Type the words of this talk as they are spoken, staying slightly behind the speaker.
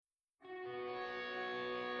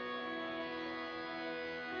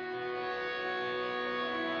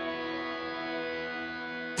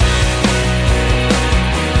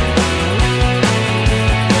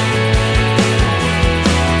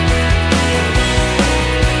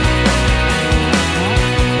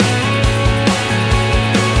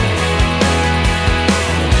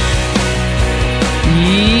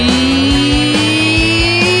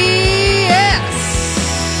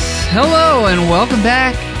welcome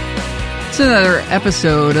back. It's another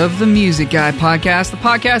episode of the Music Guy Podcast, the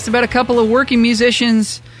podcast about a couple of working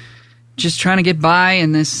musicians just trying to get by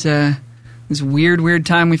in this weird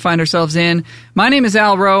time we find ourselves in. My name is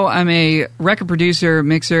Al Rowe. I'm a record producer,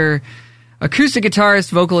 mixer, acoustic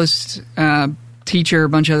guitarist, vocalist, teacher, a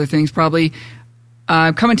bunch of other things probably.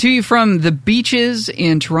 Coming to you from the beaches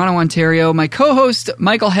in Toronto, Ontario. My co-host,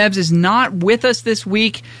 Michael Hebbs, is not with us this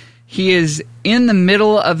week. He is in the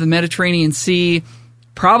middle of the Mediterranean Sea,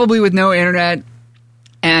 probably with no internet,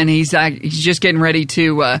 and he's just getting ready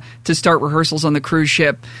to start rehearsals on the cruise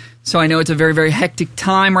ship. So I know it's a very, very hectic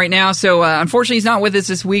time right now. So unfortunately, he's not with us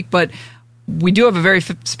this week, but we do have a very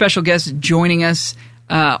special guest joining us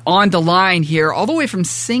on the line here, all the way from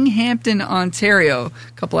Singhampton, Ontario,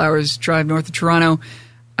 a couple hours drive north of Toronto.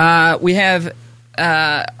 We have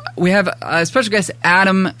a special guest,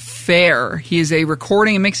 Adam Fair. He is a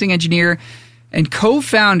recording and mixing engineer and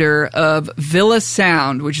co-founder of Villa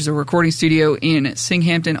Sound, which is a recording studio in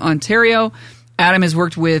Singhampton, Ontario. Adam has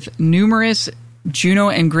worked with numerous Juno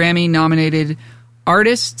and Grammy-nominated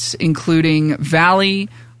artists, including Valley,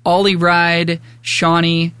 Ollie Ride,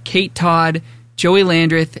 Shawnee, Kate Todd, Joey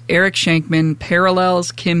Landreth, Eric Shankman,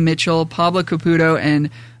 Parallels, Kim Mitchell, Pablo Caputo, and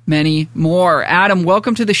many more. Adam,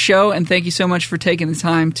 welcome to the show, and thank you so much for taking the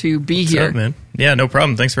time to be here. What's up, man? Yeah, no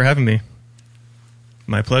problem. Thanks for having me.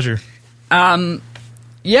 My pleasure.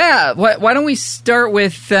 Yeah, why don't we start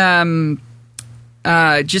with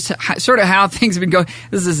just sort of how things have been going.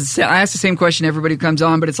 I ask the same question to everybody who comes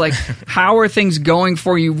on, but it's like, how are things going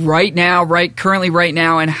for you right now, currently right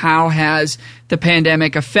now, and how has the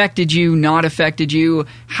pandemic affected you, not affected you?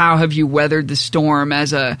 How have you weathered the storm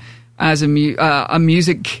as a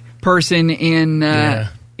music person in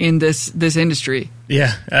this industry?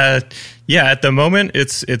 Yeah, at the moment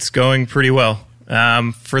it's going pretty well.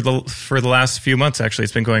 For the last few months, actually,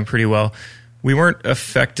 it's been going pretty well. We weren't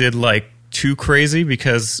affected like too crazy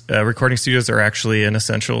because recording studios are actually an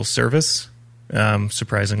essential service.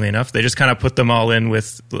 Surprisingly enough, they just kind of put them all in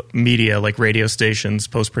with media, like radio stations,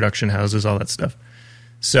 post-production houses, all that stuff.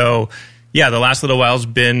 So yeah, the last little while has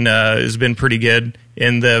been pretty good.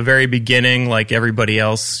 In the very beginning, like everybody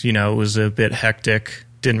else, it was a bit hectic.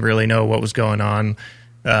 Didn't really know what was going on.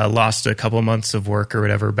 Lost a couple months of work or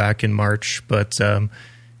whatever back in March. But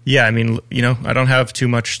yeah, I mean, I don't have too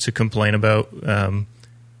much to complain about.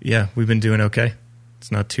 Yeah, we've been doing okay.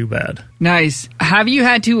 It's not too bad. Nice. Have you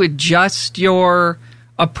had to adjust your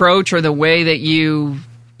approach or the way that you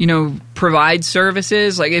provide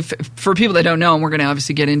services? Like, if for people that don't know, and we're going to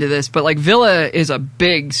obviously get into this, but like Villa is a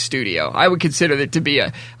big studio. I would consider it to be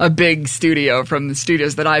a big studio from the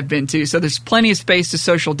studios that I've been to. So there's plenty of space to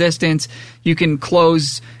social distance. You can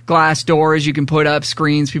close glass doors. You can put up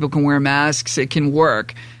screens. People can wear masks. It can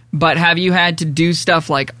work. But have you had to do stuff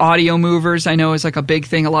like audio movers? I know is like a big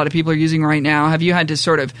thing a lot of people are using right now. Have you had to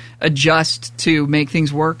sort of adjust to make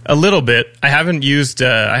things work? A little bit. I haven't used,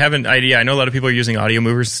 I know a lot of people are using audio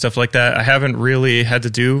movers and stuff like that. I haven't really had to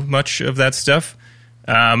do much of that stuff.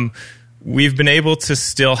 We've been able to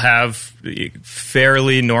still have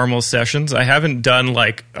fairly normal sessions. I haven't done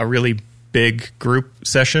like a really big group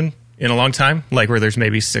session in a long time, like where there's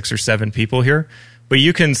maybe 6 or 7 people here. But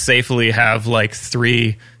you can safely have like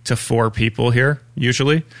 3 to 4 people here,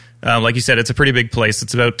 usually. Like you said, it's a pretty big place.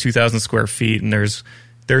 It's about 2,000 square feet, and there's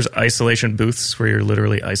isolation booths where you're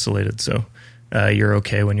literally isolated, so you're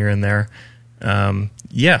okay when you're in there.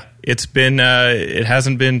 Yeah, it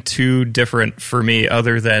hasn't been too different for me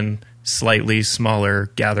other than slightly smaller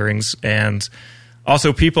gatherings. And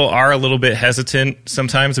also people are a little bit hesitant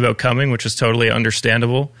sometimes about coming, which is totally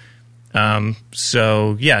understandable.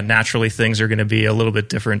 So yeah, naturally things are going to be a little bit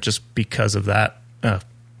different just because of that.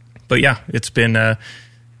 But yeah, it's been,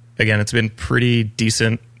 again, it's been pretty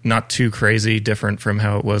decent, not too crazy different from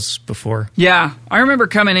how it was before. Yeah. I remember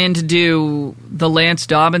coming in to do the Lance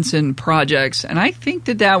Dobinson projects, and I think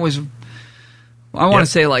that was, I want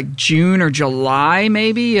to say like June or July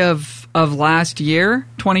maybe of last year,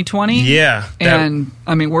 2020. Yeah. And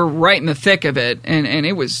I mean, we're right in the thick of it, and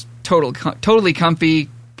it was totally comfy.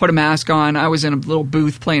 Put a mask on. I was in a little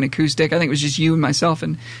booth playing acoustic. I think it was just you and myself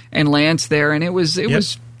and Lance there, and it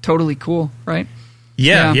was totally cool, right?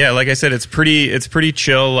 Yeah. Like I said, it's pretty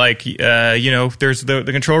chill. Like there's the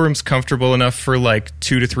control room's comfortable enough for like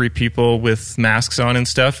 2 to 3 people with masks on and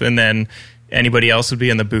stuff, and then anybody else would be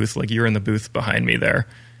in the booth. Like you're in the booth behind me there,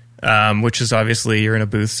 which is obviously you're in a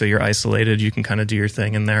booth, so you're isolated. You can kind of do your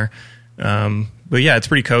thing in there. But yeah, it's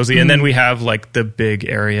pretty cozy. And then we have like the big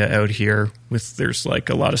area out here there's like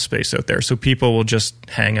a lot of space out there. So people will just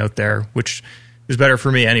hang out there, which is better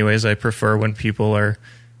for me anyways. I prefer when people are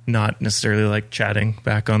not necessarily like chatting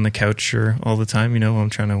back on the couch or all the time, while I'm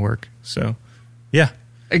trying to work. So, yeah.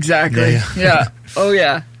 Exactly. Yeah. Oh,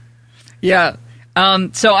 yeah. Yeah.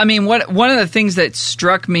 So, I mean, one of the things that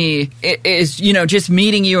struck me is, just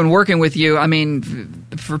meeting you and working with you. I mean,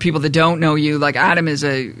 for people that don't know you, like Adam is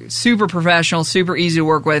a super professional, super easy to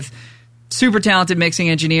work with, super talented mixing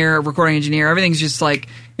engineer, recording engineer. Everything's just like,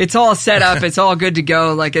 it's all set up. It's all good to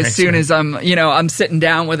go. Like as soon as I'm sitting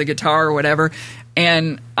down with a guitar or whatever.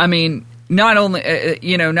 And I mean, not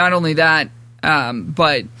only that,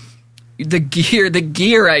 but the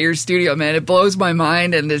gear at your studio, man, it blows my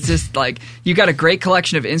mind. And it's just like, you got a great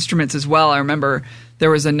collection of instruments as well. I remember there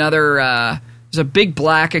was there's a big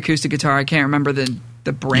black acoustic guitar. I can't remember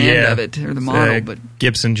the brand of it or the model, but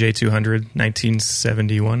Gibson J200,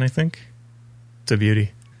 1971, I think. It's a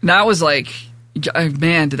beauty. That was like,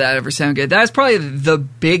 man, did that ever sound good? That's probably the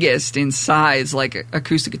biggest in size, like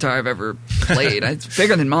acoustic guitar I've ever played. It's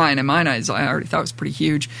bigger than mine. And mine, I already thought was pretty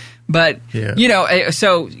huge. But,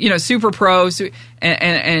 super pro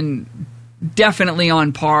and definitely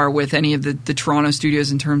on par with any of the Toronto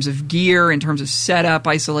studios in terms of gear, in terms of setup,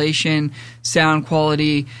 isolation, sound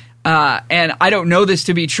quality. And I don't know this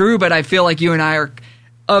to be true, but I feel like you and I are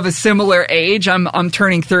of a similar age. I'm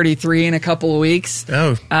turning 33 in a couple of weeks.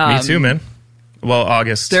 Oh, me too, man. Well,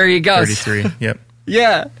 August. There you go. 33, yep.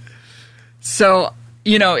 Yeah. So,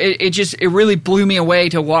 it really blew me away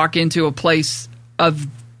to walk into a place of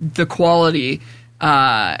the quality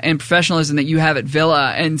and professionalism that you have at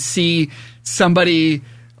Villa and see somebody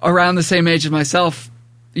around the same age as myself,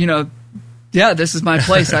 this is my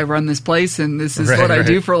place. I run this place and this is what I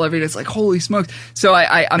do for a living. It's like, holy smokes. So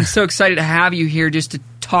I'm so excited to have you here just to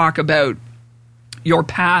talk about your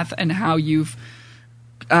path and how you've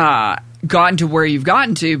gotten to where you've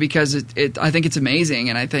gotten to, because I think it's amazing.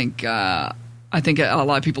 And I think a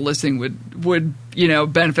lot of people listening would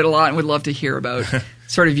benefit a lot and would love to hear about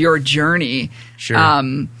sort of your journey.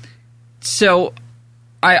 Sure. So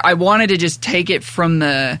I wanted to just take it from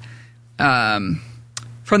the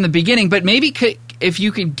beginning, but maybe if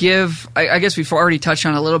you could give, I guess we've already touched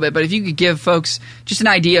on it a little bit, but if you could give folks just an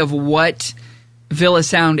idea of what Villa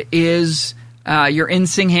Sound is. You're in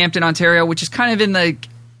Singhampton, Ontario, which is kind of in the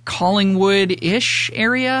Collingwood-ish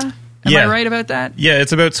area. Am I right about that? Yeah,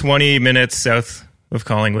 it's about 20 minutes south of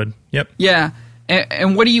Collingwood. Yep. Yeah.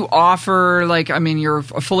 And what do you offer? Like, I mean, you're a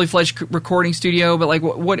fully fledged recording studio, but like,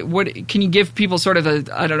 what can you give people sort of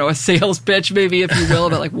a sales pitch, maybe, if you will,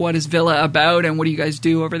 about like what is Villa about and what do you guys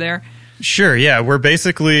do over there? Sure. Yeah, we're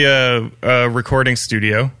basically a recording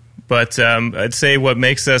studio, but I'd say what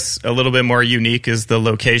makes us a little bit more unique is the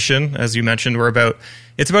location. As you mentioned,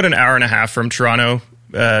 it's about an hour and a half from Toronto,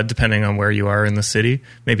 depending on where you are in the city,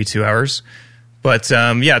 maybe 2 hours. But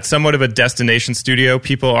it's somewhat of a destination studio.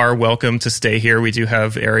 People are welcome to stay here. We do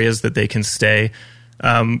have areas that they can stay.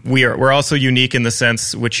 We're also unique in the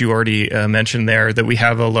sense, which you already mentioned there, that we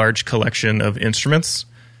have a large collection of instruments.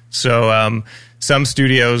 So some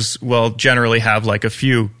studios will generally have like a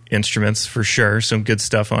few instruments for sure, some good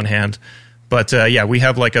stuff on hand. But we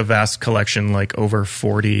have like a vast collection, like over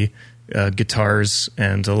 40 guitars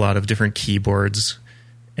and a lot of different keyboards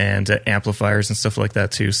and amplifiers and stuff like that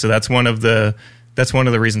too. So that's one of the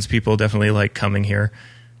reasons people definitely like coming here.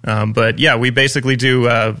 But yeah, we basically do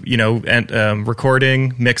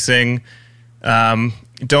recording, mixing.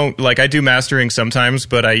 I do mastering sometimes,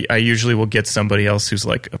 but I usually will get somebody else who's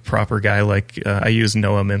like a proper guy. Like I use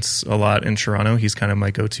Noah Mintz a lot in Toronto. He's kind of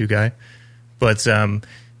my go-to guy. But I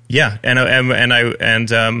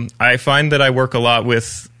find that I work a lot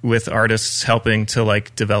with artists, helping to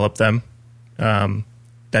like develop them.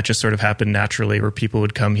 That just sort of happened naturally, where people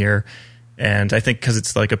would come here, and I think because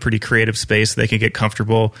it's like a pretty creative space, they can get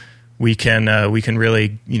comfortable. We can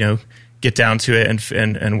really get down to it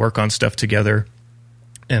and work on stuff together,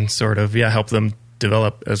 and sort of help them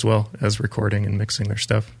develop as well as recording and mixing their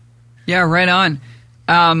stuff. Yeah, right on.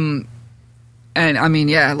 And I mean,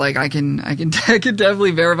 like I can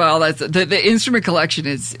definitely verify all that. The instrument collection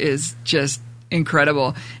is just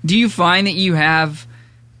incredible. Do you find that you have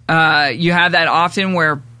that often,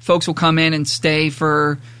 where folks will come in and stay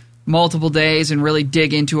for multiple days and really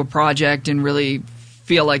dig into a project and really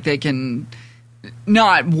feel like they can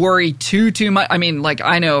not worry too much? I mean, like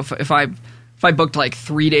I know if I booked like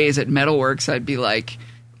 3 days at Metalworks, I'd be like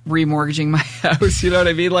remortgaging my house, you know what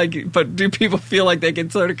I mean? Like, but do people feel like they can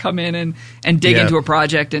sort of come in and dig into a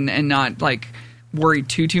project and not like worry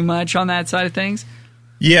too much on that side of things?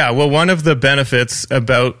 Yeah, well, one of the benefits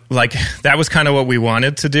about like that was kind of what we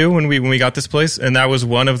wanted to do when we got this place, and that was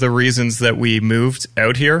one of the reasons that we moved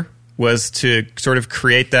out here, was to sort of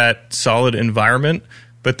create that solid environment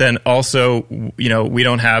but then also, we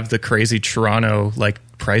don't have the crazy Toronto like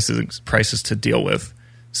prices to deal with.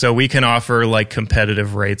 So we can offer like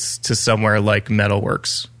competitive rates to somewhere like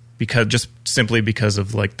Metalworks simply because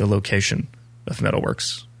of like the location of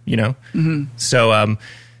Metalworks, Mm-hmm.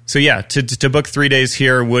 So yeah, to book 3 days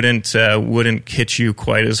here wouldn't hit you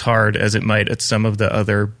quite as hard as it might at some of the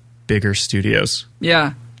other bigger studios.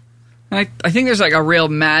 Yeah, I think there's like a real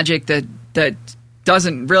magic that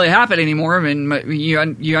doesn't really happen anymore. I mean,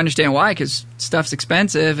 you understand why, because stuff's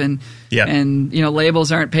expensive and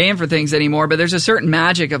labels aren't paying for things anymore. But there's a certain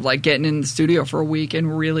magic of like getting in the studio for a week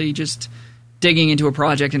and really just digging into a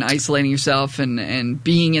project and isolating yourself and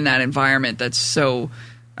being in that environment that's so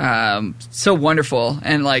wonderful.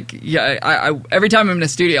 And like, I every time I'm in a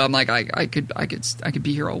studio, I'm like, I could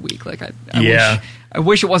be here all week. Like I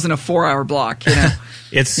wish it wasn't a 4-hour block.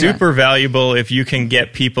 It's super valuable if you can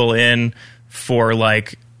get people in for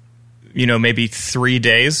like, maybe 3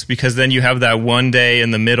 days, because then you have that one day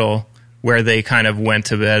in the middle where they kind of went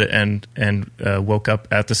to bed and woke up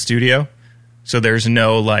at the studio. So there's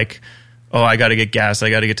no like, oh, I got to get gas, I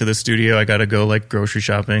got to get to the studio, I got to go like grocery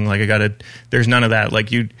shopping, like there's none of that.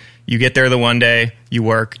 Like you get there the one day, you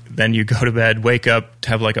work, then you go to bed, wake up,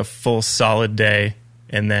 have like a full solid day,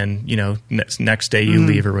 and then, next day you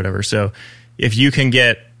leave or whatever. So if you can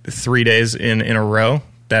get 3 days in a row,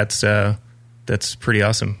 that's pretty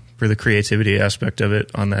awesome for the creativity aspect of it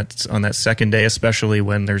on that second day, especially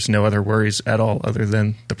when there's no other worries at all other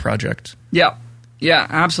than the project. Yeah. Yeah,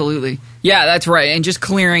 absolutely. Yeah, that's right. And just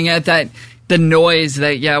clearing out the noise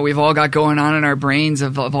that we've all got going on in our brains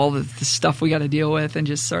of all the stuff we got to deal with, and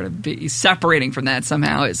just sort of be separating from that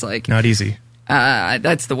somehow is like not easy.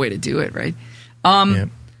 That's the way to do it, right?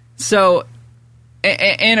 So,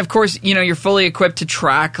 and of course, you're fully equipped to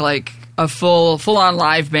track like a full-on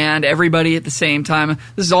live band, everybody at the same time.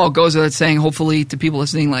 This all goes without saying, hopefully, to people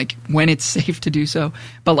listening, like when it's safe to do so.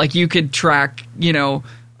 But like you could track,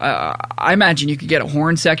 I imagine you could get a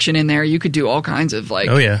horn section in there. You could do all kinds of like,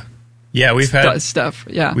 we've had stuff.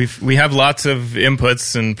 Yeah, we have lots of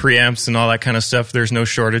inputs and preamps and all that kind of stuff. There's no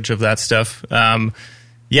shortage of that stuff.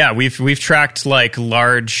 We've tracked like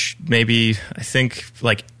large, maybe I think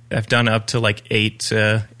like I've done up to like eight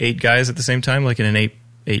guys at the same time, like in an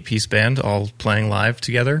eight piece band, all playing live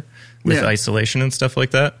together with isolation and stuff like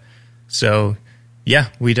that. So yeah,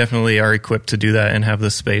 we definitely are equipped to do that and have the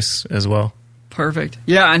space as well. Perfect.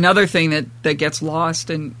 Yeah, another thing that gets lost,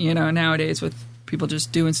 and nowadays with people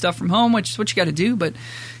just doing stuff from home, which is what you got to do. But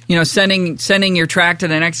sending your track to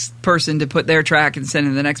the next person to put their track, and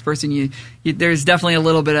sending the next person, you there's definitely a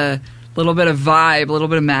little bit of vibe, a little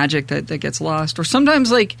bit of magic that gets lost. Or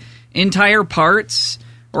sometimes like entire parts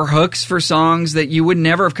or hooks for songs that you would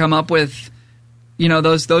never have come up with.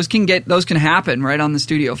 Those can happen right on the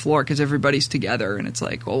studio floor because everybody's together, and it's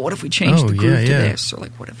like, well, what if we change the groove to this, or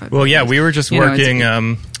like, what if I? Well, we were just working.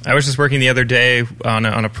 I was just working the other day on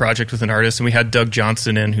a project with an artist, and we had Doug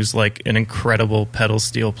Johnson in, who's like an incredible pedal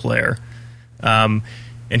steel player, and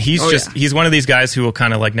he's he's one of these guys who will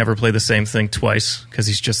kind of like never play the same thing twice, because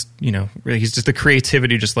he's just he's just, the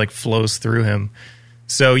creativity just like flows through him.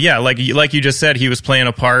 So yeah, like you just said, he was playing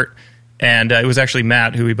a part. And it was actually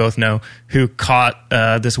Matt, who we both know, who caught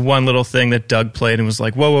this one little thing that Doug played and was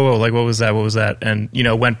like, whoa, like, what was that? And,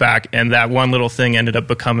 went back, and that one little thing ended up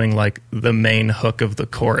becoming like the main hook of the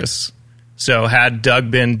chorus. So had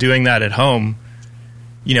Doug been doing that at home,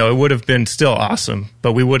 it would have been still awesome,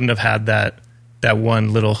 but we wouldn't have had that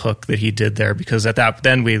one little hook that he did there, because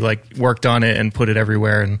then we like worked on it and put it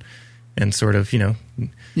everywhere and sort of,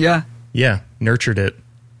 nurtured it.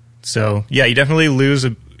 So yeah, you definitely lose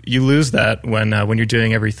that when you're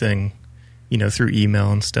doing everything, through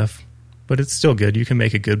email and stuff. But it's still good. You can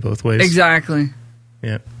make it good both ways. Exactly.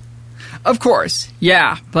 Yeah. Of course.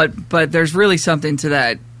 Yeah. But there's really something to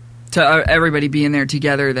that, to everybody being there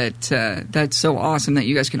together, that's so awesome that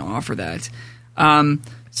you guys can offer that.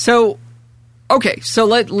 So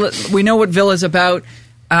we know what Villa's about.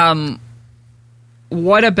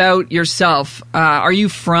 What about yourself? Are you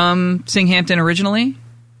from Singhampton originally?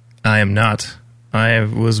 I am not. I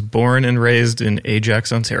was born and raised in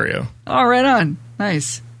Ajax, Ontario. Oh, right on.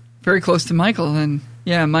 Nice. Very close to Michael. And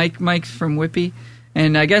yeah, Mike's from Whitby.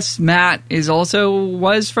 And I guess Matt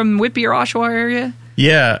was from Whitby or Oshawa area?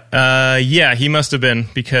 Yeah, he must have been,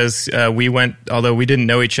 because we went, although we didn't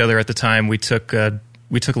know each other at the time, we took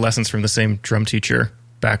lessons from the same drum teacher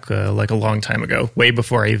back like a long time ago, way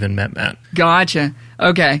before I even met Matt. Gotcha.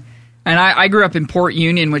 Okay. And I grew up in Port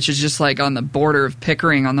Union, which is just like on the border of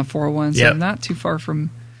Pickering on the 401, so not too far from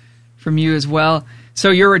you as well. So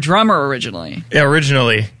you're a drummer originally? Yeah,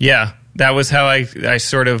 originally, yeah. That was how I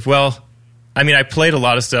sort of, I mean, I played a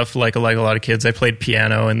lot of stuff like a lot of kids. I played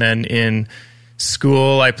piano, and then in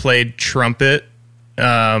school I played trumpet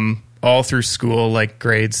all through school, like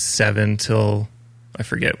grades 7 till I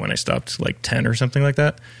forget when I stopped, like 10 or something like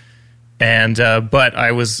that. And but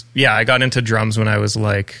I got into drums when I was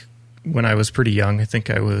pretty young. I think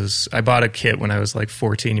I bought a kit when I was like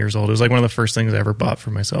 14 years old. It was like one of the first things I ever bought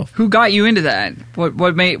for myself. Who got you into that?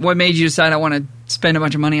 What made you decide I want to spend a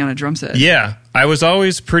bunch of money on a drum set? Yeah, I was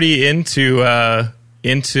always pretty into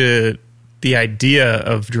the idea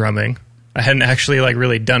of drumming. I hadn't actually like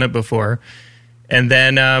really done it before. And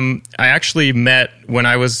then I actually met, when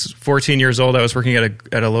I was 14 years old, I was working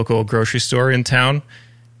at a local grocery store in town.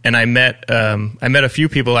 And I met a few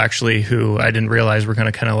people actually who I didn't realize were going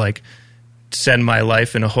to kind of like send my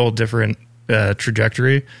life in a whole different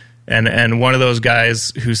trajectory. And one of those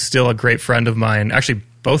guys who's still a great friend of mine, actually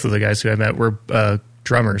both of the guys who I met were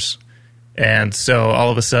drummers. And so all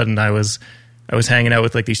of a sudden I was hanging out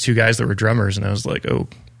with like these two guys that were drummers, and I was like, oh,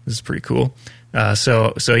 this is pretty cool.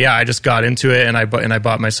 So yeah, I just got into it, and I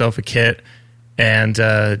bought myself a kit. And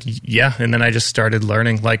and then I just started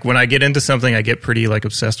learning. Like when I get into something, I get pretty like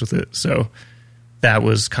obsessed with it. So that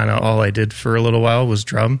was kind of all I did for a little while, was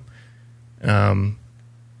drum.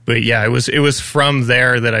 But yeah, it was from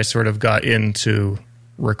there that I sort of got into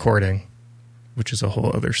recording, which is a whole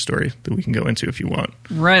other story that we can go into if you want.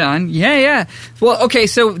 Right on. Yeah. Well, okay,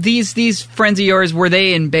 so these friends of yours, were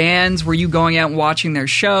they in bands? Were you going out and watching their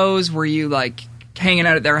shows? Were you like hanging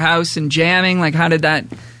out at their house and jamming? Like how did that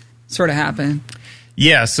sort of happen?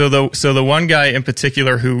 Yeah, so the one guy in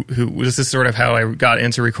particular who this is sort of how I got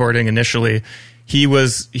into recording initially. He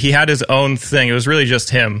had his own thing. It was really just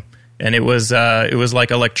him, and it was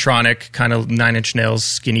like electronic kind of Nine Inch Nails,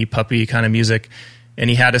 Skinny Puppy kind of music. And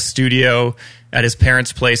he had a studio at his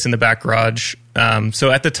parents' place in the back garage. So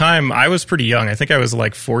at the time, I was pretty young. I think I was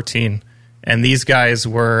like 14, and these guys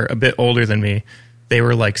were a bit older than me. They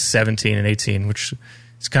were like 17 and 18, which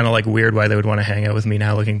it's kind of like weird why they would want to hang out with me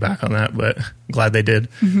now looking back on that, but glad they did.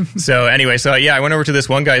 So anyway, I went over to this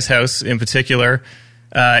one guy's house in particular,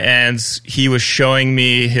 and he was showing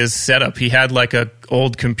me his setup. He had like a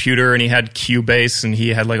old computer, and he had Cubase, and he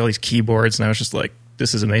had like all these keyboards, and I was just like,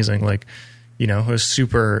 this is amazing. Like, you know, I was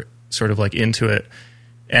super sort of like into it.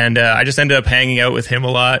 And I just ended up hanging out with him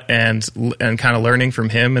a lot and kind of learning from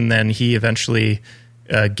him. And then he eventually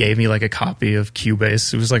gave me like a copy of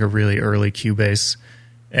Cubase. It was like a really early Cubase.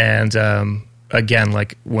 And again,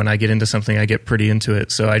 like when I get into something, I get pretty into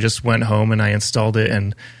it. So I just went home and I installed it,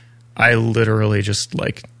 and I literally just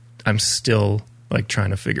like, I'm still like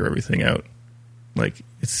trying to figure everything out. Like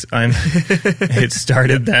it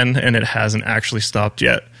started then and it hasn't actually stopped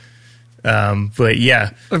yet. But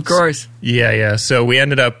yeah, of course. Yeah. So we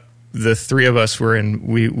ended up, the three of us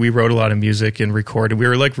we wrote a lot of music and recorded. We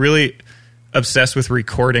were like really obsessed with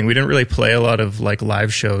recording. We didn't really play a lot of like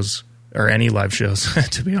live shows or any live shows,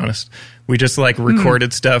 to be honest. We just like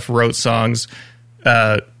recorded stuff, wrote songs,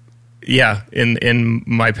 in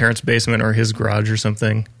my parents' basement or his garage or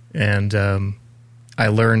something. And I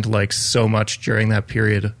learned like so much during that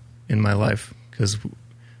period in my life because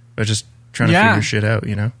I was just trying to figure shit out,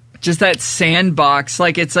 you know? Just that sandbox.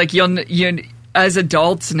 Like it's like you as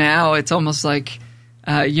adults now, it's almost like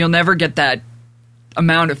you'll never get that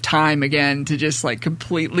amount of time again to just like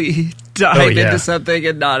completely dive into something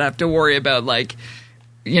and not have to worry about like,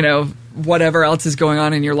 you know, whatever else is going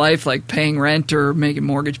on in your life, like paying rent or making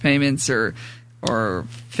mortgage payments or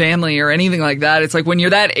family or anything like that. It's like when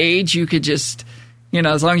you're that age, you could just, you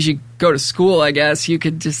know, as long as you go to school, I guess you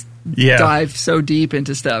could just dive so deep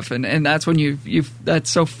into stuff, and that's when you've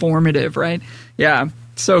that's so formative, right? Yeah,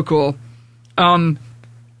 so cool. So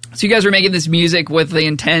you guys were making this music with the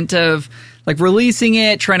intent of like releasing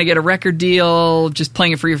it, trying to get a record deal, just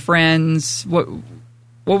playing it for your friends. What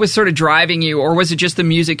was sort of driving you, or was it just the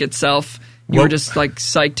music itself? You were just like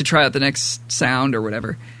psyched to try out the next sound or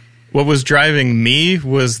whatever. What was driving me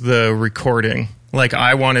was the recording. Like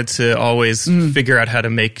I wanted to always figure out how to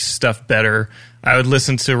make stuff better. I would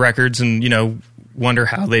listen to records and, you know, wonder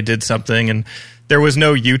how they did something. And there was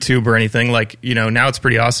no YouTube or anything. Like, you know, now it's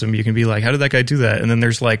pretty awesome. You can be like, how did that guy do that? And then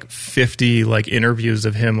there's like 50 like interviews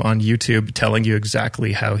of him on YouTube telling you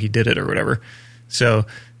exactly how he did it or whatever. So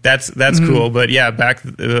that's cool. But yeah, back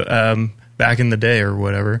in the day or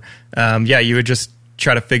whatever, you would just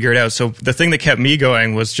try to figure it out. So the thing that kept me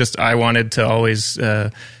going was just I wanted to always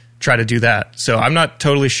try to do that. So I'm not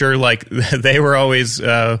totally sure, like they were always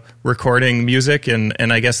recording music and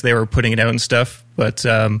I guess they were putting it out and stuff. But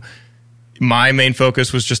my main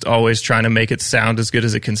focus was just always trying to make it sound as good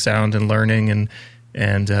as it can sound and learning.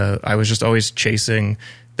 And I was just always chasing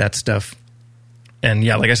that stuff. And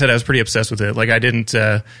yeah, like I said, I was pretty obsessed with it. Like I didn't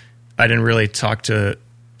really talk to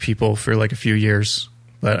people for like a few years,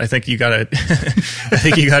 but I think you gotta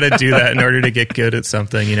do that in order to get good at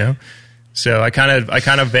something, you know? So I kind of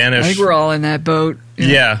vanished. I think we're all in that boat.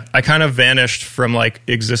 Yeah, I kind of vanished from like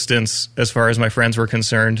existence as far as my friends were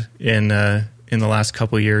concerned in the last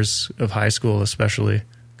couple years of high school, especially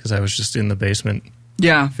because I was just in the basement,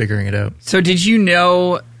 figuring it out. So did you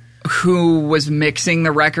know who was mixing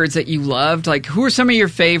the records that you loved? Like, who are some of your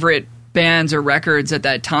favorite bands or records at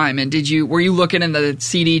that time? And were you looking in the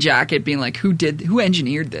CD jacket, being like, who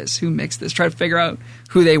engineered this, who mixed this? Try to figure out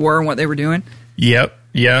who they were and what they were doing. Yep.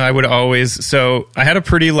 Yeah, I would always. So I had a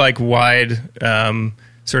pretty like wide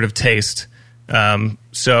sort of taste.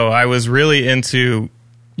 So I was really into,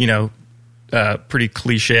 pretty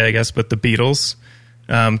cliche, I guess, but the Beatles,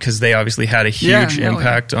 because they obviously had a huge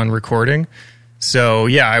impact on recording. So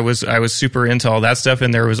yeah, I was super into all that stuff,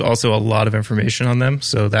 and there was also a lot of information on them.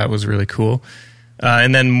 So that was really cool.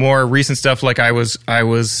 And then more recent stuff, like I was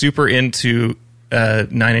super into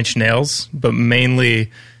 9 Inch Nails, but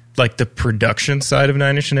mainly like the production side of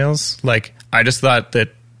 9 Inch Nails. Like I just thought that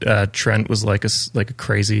Trent was like a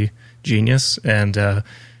crazy genius, and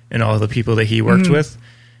all the people that he worked with.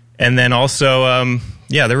 And then also,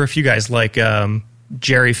 there were a few guys like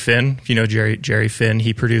Jerry Finn. If you know Jerry Finn,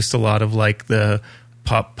 he produced a lot of like the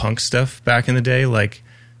pop punk stuff back in the day, like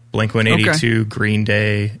Blink-182, Green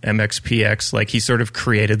Day, MXPX. Like he sort of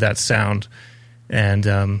created that sound.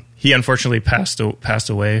 And he unfortunately passed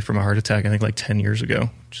away from a heart attack, I think like 10 years ago.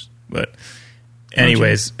 But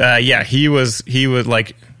anyways, he was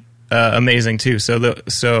like amazing too.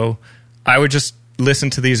 So I would just listen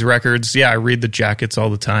to these records. Yeah, I read the jackets all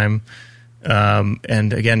the time.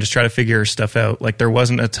 And again, just try to figure stuff out. Like there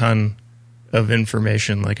wasn't a ton of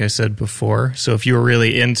information, like I said before. So if you were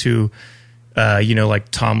really into, like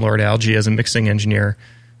Tom Lord Alge as a mixing engineer,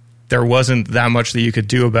 there wasn't that much that you could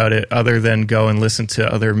do about it other than go and listen to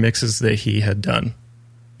other mixes that he had done.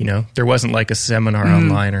 You know, there wasn't like a seminar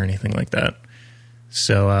online or anything like that.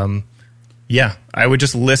 So, I would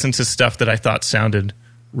just listen to stuff that I thought sounded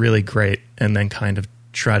really great and then kind of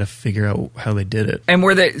try to figure out how they did it. And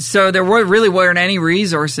there really weren't any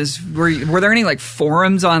resources. Were there any like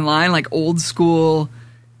forums online, like old school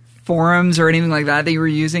forums or anything like that you were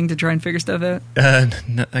using to try and figure stuff out?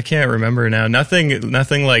 No, I can't remember now. Nothing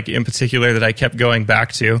like in particular that I kept going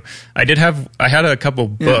back to. I had a couple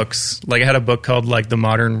books. Like I had a book called like the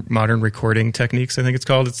modern recording techniques, I think it's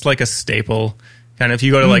called. It's like a staple kind of. If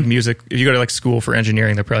you go to like music, if you go to like school for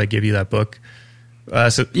engineering, they'll probably give you that book. I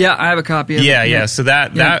have a copy of it. Yeah. So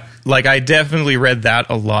that like I definitely read that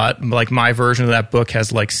a lot. Like my version of that book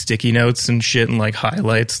has like sticky notes and shit and like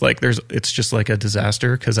highlights. Like it's just like a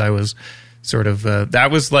disaster because I was sort of that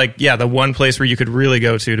was like the one place where you could really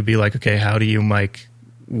go to be like, okay, how do you mic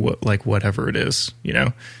whatever it is, you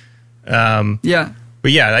know?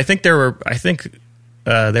 But yeah, I think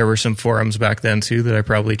there were some forums back then too that I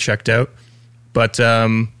probably checked out, but.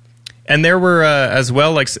 And there were, as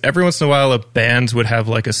well, like every once in a while, bands would have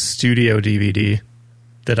like a studio DVD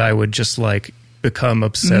that I would just like become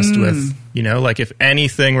obsessed with, you know, like if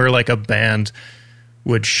anything where like a band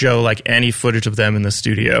would show like any footage of them in the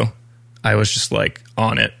studio, I was just like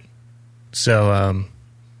on it. So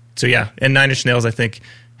yeah. And 9 Inch Nails, I think,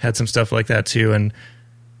 had some stuff like that too. And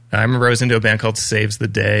I remember I was into a band called Saves the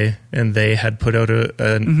Day, and they had put out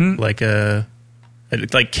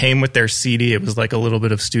it like came with their CD. It was like a little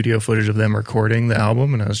bit of studio footage of them recording the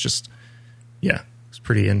album, and I was just, I was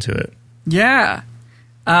pretty into it. Yeah.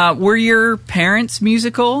 Were your parents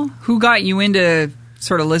musical? Who got you into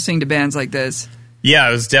sort of listening to bands like this? Yeah,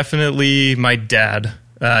 it was definitely my dad.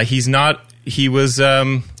 He was,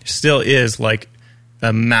 still is like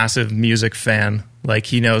a massive music fan. Like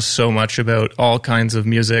he knows so much about all kinds of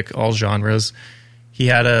music, all genres. He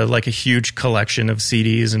had a huge collection of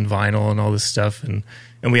CDs and vinyl and all this stuff, and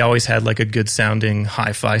we always had like a good sounding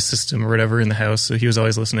hi-fi system or whatever in the house. So he was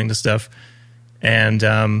always listening to stuff, and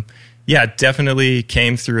definitely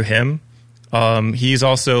came through him. He's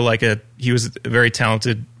also he was a very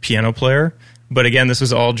talented piano player, but again, this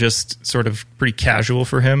was all just sort of pretty casual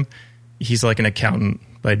for him. He's like an accountant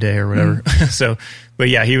by day or whatever. But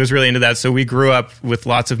yeah, he was really into that. So we grew up with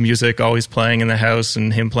lots of music, always playing in the house,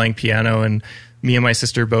 and him playing piano, and me and my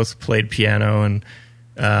sister both played piano, and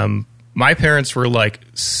my parents were like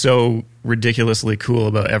so ridiculously cool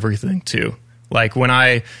about everything too. Like when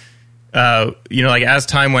I, like as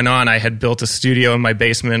time went on, I had built a studio in my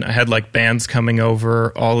basement. I had like bands coming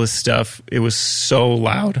over, all this stuff. It was so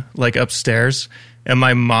loud, like upstairs, and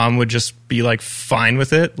my mom would just be like fine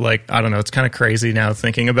with it. Like, I don't know, it's kind of crazy now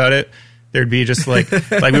thinking about it, There'd be just like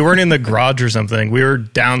we weren't in the garage or something. We were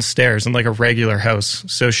downstairs in like a regular house.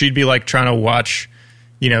 So she'd be like trying to watch,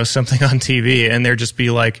 something on TV, and there'd just be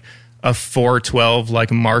like a 412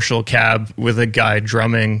 like Marshall cab with a guy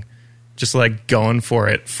drumming, just like going for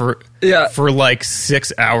it for like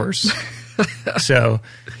 6 hours. So,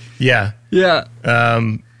 yeah. Yeah.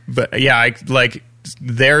 But yeah, I like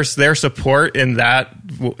their support in that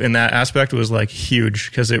aspect was like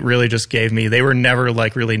huge, because it really just gave me, they were never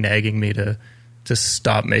like really nagging me to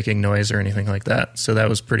stop making noise or anything like that. So that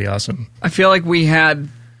was pretty awesome. I feel like we had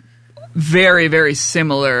very, very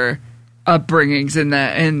similar upbringings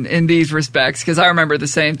in these respects, because I remember the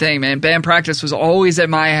same thing, man. Band practice was always at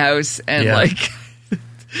my house, and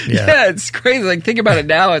yeah, it's crazy. Like, think about it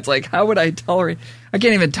now. It's like, how would I tolerate? I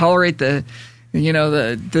can't even tolerate the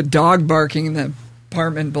dog barking in the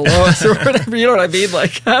apartment below us or whatever. You know what I mean?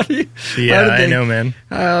 Like, how do you? Yeah, I know, man.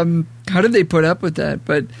 How did they put up with that?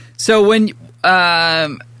 But so when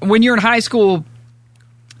you're in high school,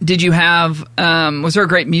 did you have? Was there a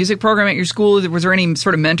great music program at your school? Was there any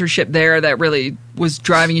sort of mentorship there that really was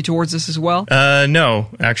driving you towards this as well? No,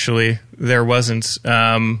 actually, there wasn't.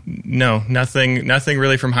 No, nothing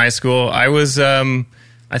really from high school. I was.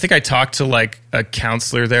 I think I talked to like a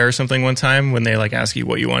counselor there or something one time when they like ask you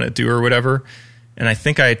what you want to do or whatever. And I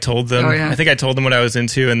think I told them, I think I told them what I was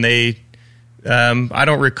into, and they, I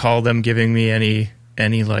don't recall them giving me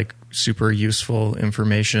any like super useful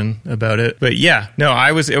information about it. But yeah, no,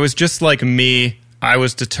 it was just like me. I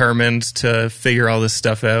was determined to figure all this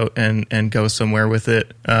stuff out and go somewhere with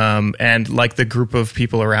it. And like the group of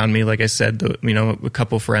people around me, like I said, a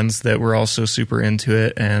couple friends that were also super into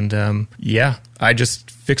it. And yeah, I just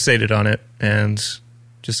fixated on it and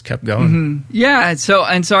just kept going. Mm-hmm. Yeah. So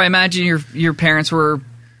I imagine your parents were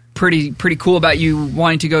pretty cool about you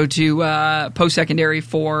wanting to go to post-secondary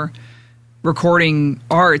for recording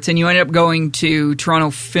arts, and you ended up going to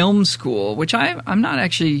Toronto Film School, which I'm not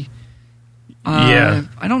actually... I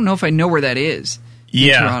don't know if I know where that is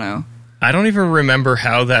in Toronto. I don't even remember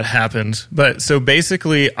how that happened. But so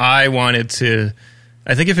basically I wanted to...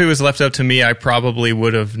 I think if it was left up to me, I probably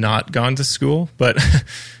would have not gone to school. But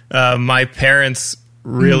my parents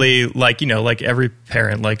really, like every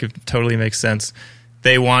parent, like it totally makes sense.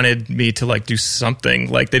 They wanted me to like do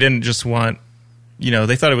something. Like they didn't just want...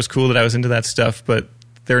 they thought it was cool that I was into that stuff, but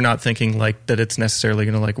they're not thinking like that it's necessarily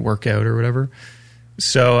going to like work out or whatever.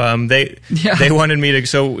 So they wanted me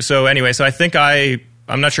to. So anyway, so I think I'm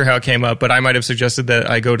not sure how it came up, but I might have suggested that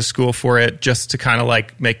I go to school for it just to kind of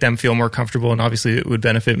like make them feel more comfortable, and obviously it would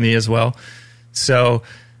benefit me as well. So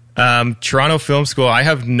Toronto Film School, I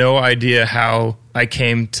have no idea how I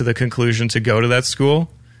came to the conclusion to go to that school,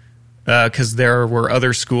 because there were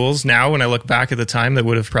other schools now when I look back at the time that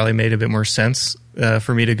would have probably made a bit more sense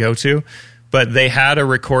for me to go to, but they had a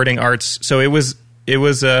recording arts. So it was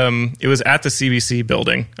at the CBC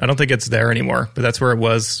building. I don't think it's there anymore, but that's where it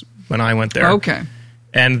was when I went there. Okay.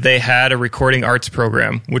 And they had a recording arts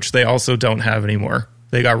program, which they also don't have anymore.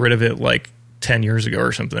 They got rid of it like 10 years ago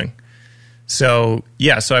or something. So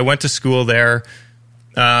yeah, so I went to school there.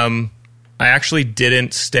 I actually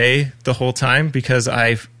didn't stay the whole time because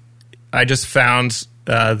I just found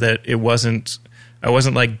that I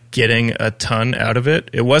wasn't like getting a ton out of it.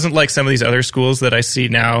 It wasn't like some of these other schools that I see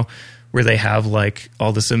now, where they have like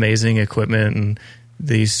all this amazing equipment and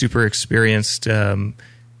these super experienced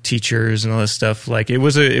teachers and all this stuff. Like it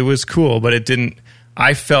was cool, but it didn't.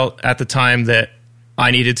 I felt at the time that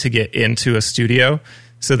I needed to get into a studio,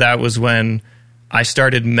 so that was when I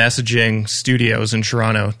started messaging studios in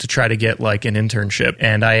Toronto to try to get like an internship,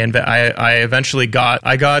 and I eventually got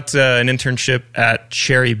an internship at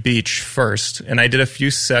Cherry Beach first, and I did a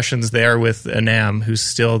few sessions there with Anam, who's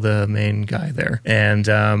still the main guy there, and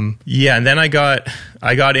and then I got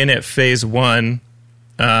in at Phase One.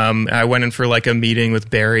 I went in for like a meeting with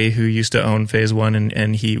Barry, who used to own Phase One,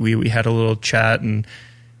 and we had a little chat, and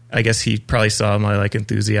I guess he probably saw my like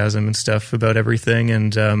enthusiasm and stuff about everything,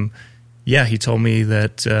 and yeah, he told me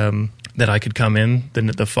that I could come in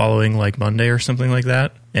the following like Monday or something like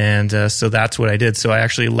that, and so that's what I did. So I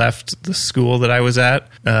actually left the school that I was at,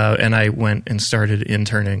 and I went and started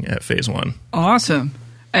interning at Phase One. Awesome.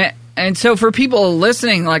 And so for people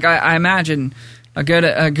listening, like I imagine a good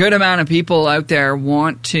amount of people out there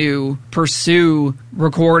want to pursue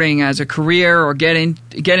recording as a career or get an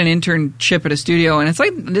internship at a studio, and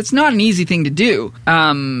it's not an easy thing to do.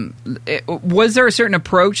 Was there a certain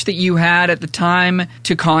approach that you had at the time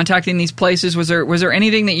to contacting these places? Was there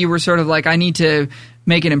anything that you were sort of like, I need to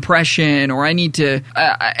make an impression, or I need to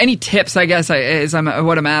any tips, I guess, is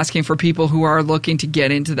what I'm asking for people who are looking to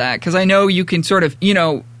get into that? Because I know you can sort of,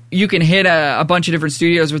 you can hit a bunch of different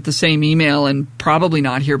studios with the same email and probably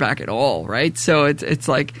not hear back at all, right? So it's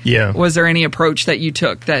like, was there any approach that you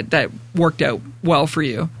took that worked out well for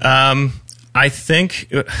you? I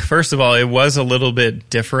think, first of all, it was a little bit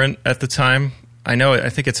different at the time. I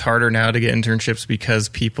think it's harder now to get internships because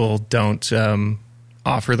people don't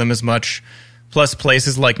offer them as much. Plus,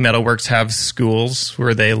 places like Metalworks have schools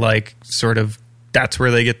where they like sort of, that's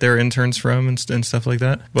where they get their interns from and stuff like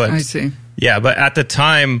that. But I see. Yeah, but at the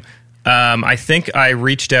time, I think I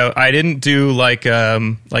reached out. I didn't do like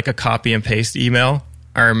a copy and paste email.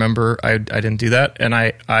 I remember I didn't do that,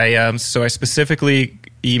 and so I specifically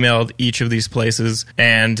emailed each of these places,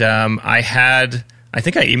 and I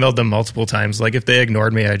think I emailed them multiple times. Like if they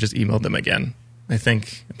ignored me, I just emailed them again. I'm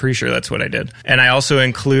pretty sure that's what I did. And I also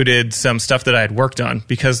included some stuff that I had worked on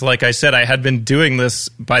because, like I said, I had been doing this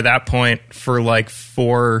by that point for like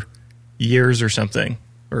 4 years or something,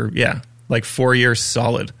 like 4 years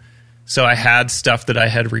solid. So I had stuff that I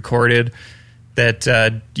had recorded that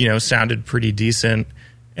sounded pretty decent,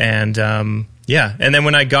 and and then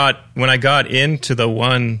when I got into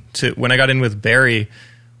when I got in with Barry,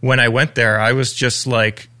 when I went there, I was just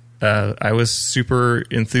like I was super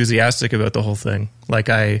enthusiastic about the whole thing. Like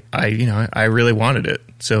I really wanted it.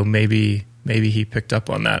 So maybe he picked up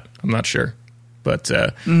on that. I'm not sure, but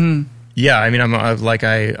yeah, I mean,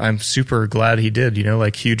 I'm super glad he did.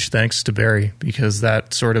 Like huge thanks to Barry because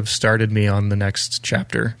that sort of started me on the next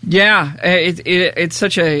chapter. Yeah, it's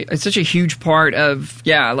such a huge part of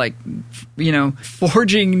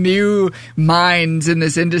forging new minds in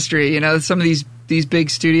this industry. Some of these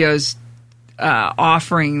big studios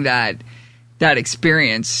offering that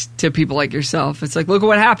experience to people like yourself. It's like, look at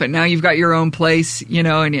what happened. Now you've got your own place,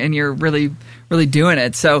 and you're really, really doing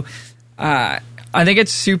it. So I think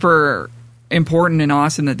it's super important and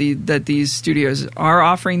awesome that these studios are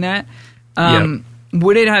offering that.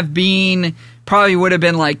 Would it have been, probably would have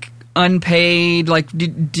been like unpaid? Like,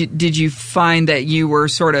 did you find that you were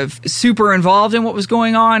sort of super involved in what was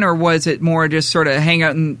going on, or was it more just sort of hang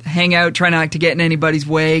out, try not to get in anybody's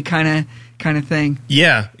way kind of thing?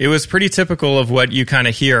 Yeah, it was pretty typical of what you kind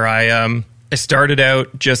of hear. I started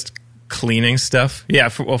out just cleaning stuff. Yeah,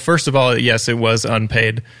 well, first of all, yes, it was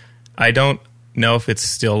unpaid. I don't know if it's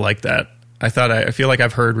still like that. I feel like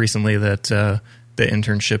I've heard recently that the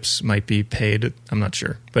internships might be paid. I'm not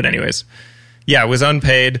sure. But anyways, yeah, it was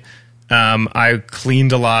unpaid. I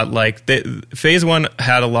cleaned a lot. Like Phase 1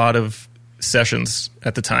 had a lot of sessions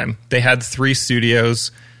at the time. They had 3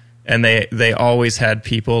 studios, and they always had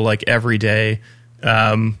people like every day.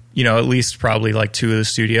 At least probably like 2 of the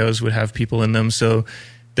studios would have people in them. So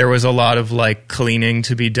there was a lot of like cleaning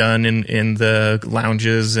to be done in the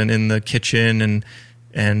lounges and in the kitchen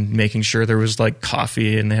and making sure there was like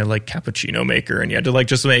coffee, and they had like cappuccino maker, and you had to like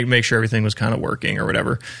just make sure everything was kind of working or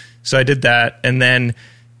whatever. So I did that, and then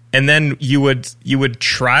you would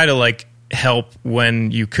try to like help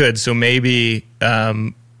when you could. So maybe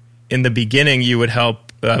in the beginning you would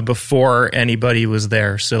help before anybody was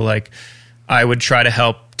there. So like I would try to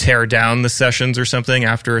help tear down the sessions or something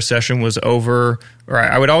after a session was over. Or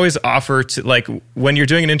I would always offer to, like, when you're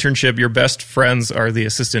doing an internship, your best friends are the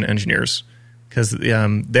assistant engineers, because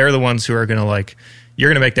they're the ones who are going to like, you're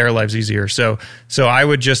going to make their lives easier. So I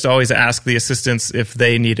would just always ask the assistants if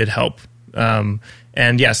they needed help. So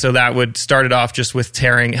that would start it off just with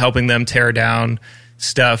helping them tear down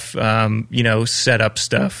stuff, set up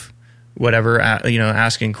stuff, whatever,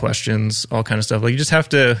 asking questions, all kind of stuff. Like, you just have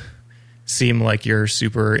to seem like you're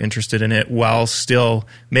super interested in it while still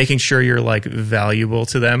making sure you're like valuable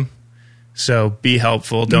to them. So be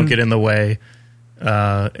helpful, don't get in the way,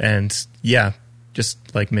 and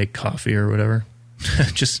just like make coffee or whatever.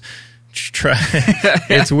 Just try.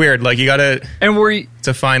 It's weird. Like, you gotta. And it's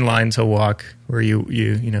a fine line to walk where you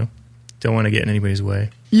don't want to get in anybody's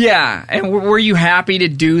way. Yeah, and were you happy to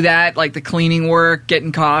do that, like the cleaning work,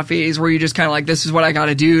 getting coffees? Were you just kind of like, this is what I got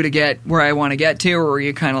to do to get where I want to get to? Or were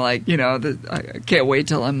you kind of like, I can't wait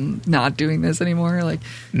till I'm not doing this anymore? Like,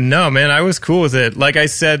 no, man, I was cool with it. Like I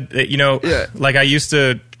said, like I used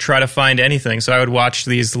to try to find anything. So I would watch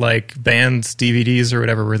these like bands DVDs or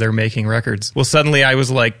whatever where they're making records. Well, suddenly I was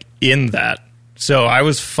like in that. So I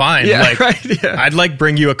was fine. Yeah, like, right, yeah. I'd like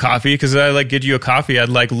bring you a coffee, because I like get you a coffee. I'd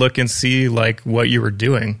like look and see like what you were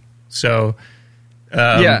doing. So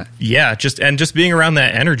just being around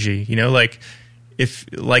that energy, like if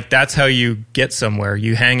like that's how you get somewhere.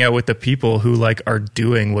 You hang out with the people who like are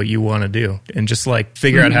doing what you want to do, and just like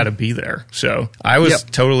figure out how to be there. So I was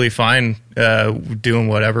totally fine doing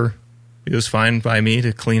whatever. It was fine by me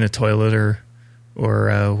to clean a toilet or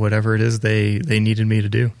whatever it is they needed me to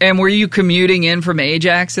do. And were you commuting in from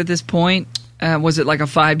Ajax at this point? Was it like a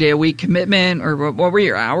 5-day-a-week commitment, or what were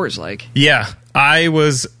your hours like? Yeah, I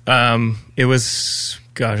was, it was,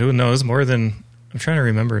 gosh, no, it was more than, I'm trying to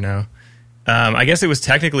remember now. I guess it was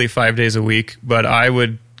technically 5 days a week, but I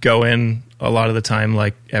would go in a lot of the time,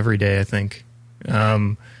 like every day, I think.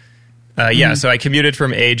 Yeah, so I commuted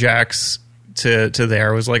from Ajax to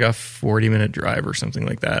there. It was like a 40-minute drive or something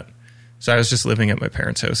like that. So I was just living at my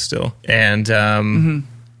parents' house still. And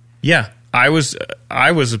yeah, I was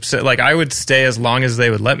upset. Like, I would stay as long as they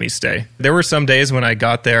would let me stay. There were some days when I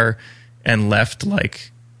got there and left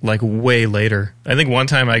like way later. I think one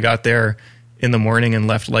time I got there in the morning and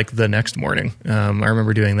left like the next morning. I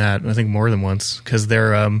remember doing that, I think more than once, because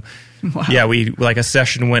they're wow. Yeah, we, like, a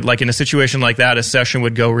session went, like, in a situation like that, a session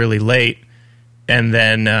would go really late, and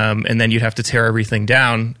then you'd have to tear everything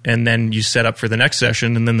down, and then you set up for the next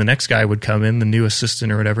session, and then the next guy would come in, the new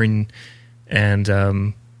assistant or whatever, and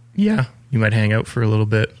yeah, you might hang out for a little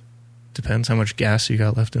bit. Depends how much gas you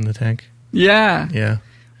got left in the tank. Yeah. Yeah.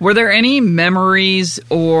 Were there any memories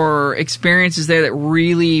or experiences there that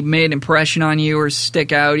really made an impression on you or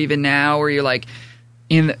stick out even now, where you're like,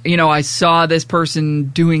 I saw this person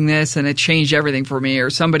doing this and it changed everything for me, or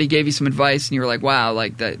somebody gave you some advice and you were like, wow,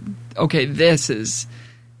 like that, okay, this is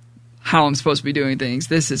how I'm supposed to be doing things.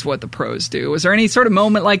 This is what the pros do. Was there any sort of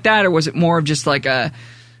moment like that, or was it more of just like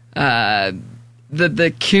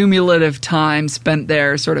the cumulative time spent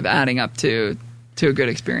there sort of adding up to a good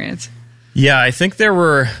experience? Yeah, I think there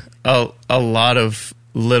were a lot of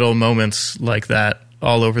little moments like that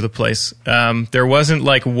all over the place. There wasn't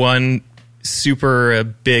like one super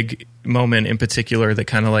big moment in particular that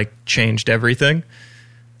kind of like changed everything.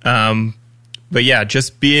 But yeah,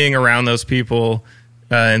 just being around those people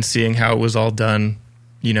and seeing how it was all done,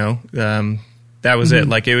 that was it.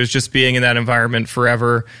 Like, it was just being in that environment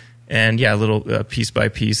forever. And yeah, little piece by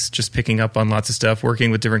piece, just picking up on lots of stuff,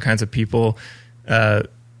 working with different kinds of people,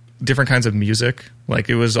 different kinds of music. Like,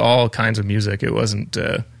 it was all kinds of music. It wasn't,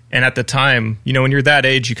 and at the time, when you're that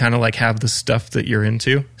age, you kind of like have the stuff that you're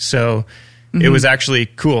into. So it was actually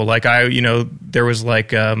cool. Like, there was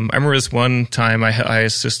like, I remember this one time I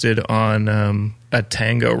assisted on a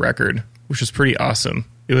tango record, which was pretty awesome.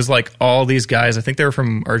 It was like all these guys, I think they were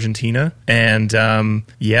from Argentina, and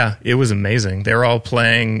yeah, it was amazing. They were all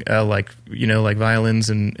playing like violins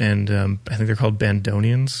and I think they're called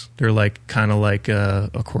bandoneons. They're like kind of like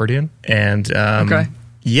accordion, and okay.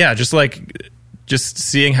 Yeah, just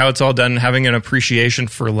seeing how it's all done, having an appreciation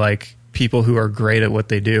for like people who are great at what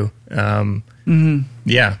they do.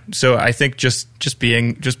 Yeah, so I think just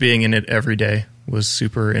being in it every day was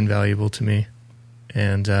super invaluable to me,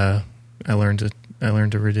 and I learned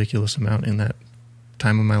a ridiculous amount in that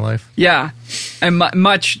time of my life. Yeah, and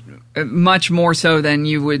much more so than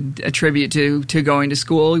you would attribute to going to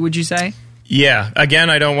school, would you say? Yeah. Again,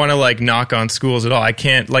 I don't want to like knock on schools at all. I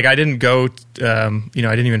can't, like, I didn't go, I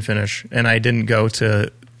didn't even finish, and I didn't go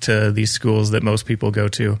to these schools that most people go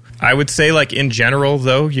to. I would say, like, in general,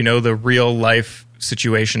 though, the real life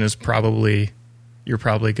situation is you're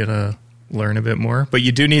probably going to learn a bit more, but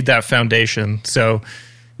you do need that foundation. So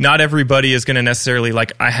not everybody is going to necessarily,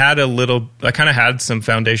 like, I kind of had some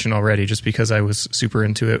foundation already just because I was super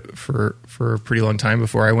into it for a pretty long time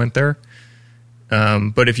before I went there.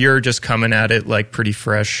 But if you're just coming at it like pretty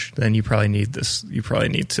fresh, then you probably need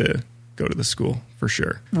to go to the school for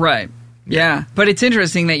sure. Right. Yeah. But it's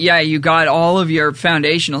interesting that, yeah, you got all of your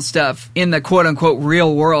foundational stuff in the quote unquote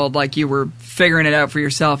real world. Like, you were figuring it out for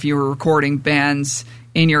yourself. You were recording bands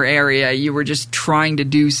in your area. You were just trying to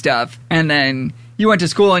do stuff. And then you went to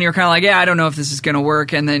school and you're kind of like, yeah, I don't know if this is going to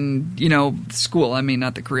work. And then, school, I mean,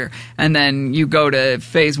 not the career. And then you go to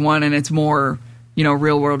phase one and it's more,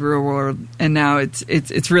 real world. And now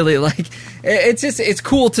it's really like, it's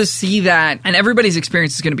cool to see that. And everybody's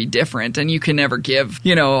experience is going to be different. And you can never give,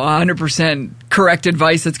 100% correct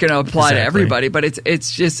advice that's going to apply to everybody. But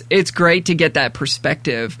it's great to get that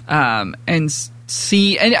perspective and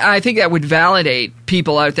see. And I think that would validate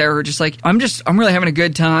people out there who are just like, I'm really having a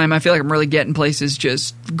good time. I feel like I'm really getting places,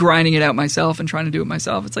 just grinding it out myself and trying to do it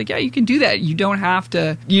myself. It's like, yeah, you can do that. You don't have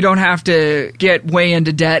to get way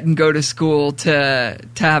into debt and go to school to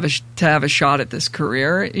have a shot at this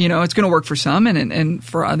career. It's going to work for some, and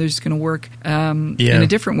for others, it's going to work in a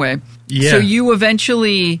different way. Yeah. So you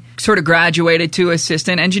eventually sort of graduated to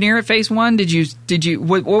assistant engineer at Phase One. Did you?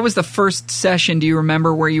 What was the first session? Do you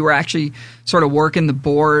remember where you were actually sort of working the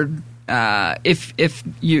board? If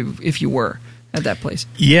you were at that place?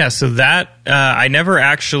 Yeah. So that I never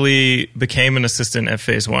actually became an assistant at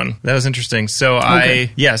Phase One. That was interesting. So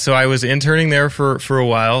okay. So I was interning there for a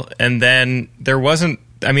while, and then there wasn't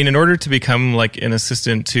I mean, in order to become like an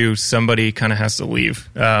assistant to somebody, kind of has to leave.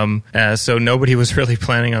 So nobody was really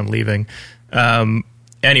planning on leaving.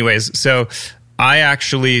 Anyways, so I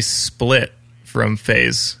actually split from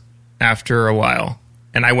Phase after a while,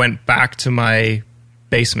 and I went back to my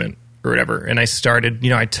basement or whatever, and I started,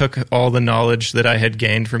 I took all the knowledge that I had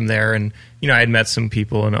gained from there, and, I had met some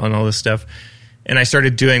people and all this stuff, and I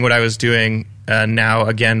started doing what I was doing now,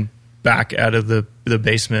 again, back out of the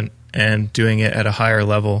basement and doing it at a higher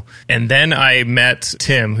level. And then I met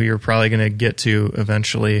Tim, who you're probably going to get to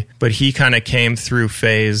eventually, but he kind of came through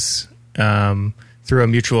Phase, through a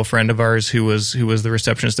mutual friend of ours who was the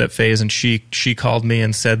receptionist at Phase, and she called me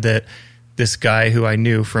and said that this guy who I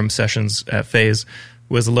knew from sessions at Phase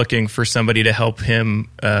was looking for somebody to help him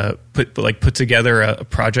put together a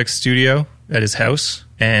project studio at his house,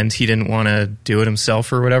 and he didn't want to do it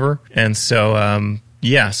himself or whatever. And so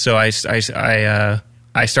so I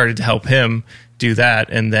started to help him do that,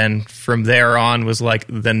 and then from there on was like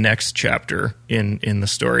the next chapter in the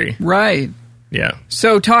story. Right. Yeah.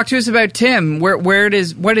 So talk to us about Tim. What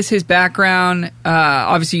is his background?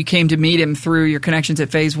 Obviously, you came to meet him through your connections at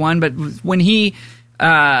Phase One, but when he,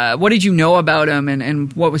 what did you know about him,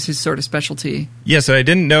 and what was his sort of specialty? Yeah, so I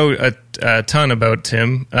didn't know a ton about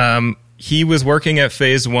Tim. He was working at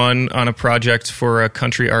Phase One on a project for a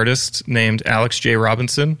country artist named Alex J.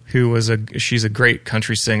 Robinson, who she's a great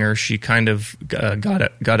country singer. She kind of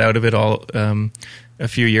got out of it all a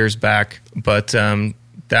few years back, but.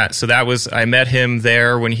 I met him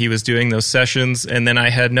there when he was doing those sessions, and then I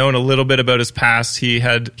had known a little bit about his past. He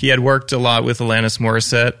had worked a lot with Alanis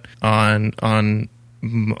Morissette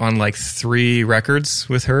on like 3 records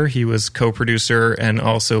with her. He was co-producer and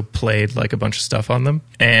also played like a bunch of stuff on them.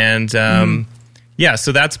 And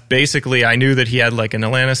so that's basically, I knew that he had like an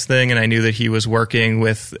Alanis thing, and I knew that he was working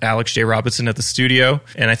with Alex J. Robinson at the studio.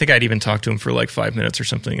 And I think I'd even talked to him for like 5 minutes or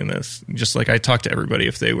something in this. Just like I talked to everybody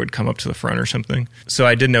if they would come up to the front or something. So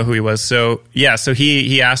I didn't know who he was. So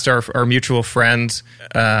he asked our mutual friend,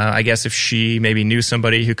 I guess if she maybe knew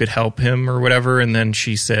somebody who could help him or whatever. And then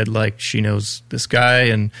she said like she knows this guy,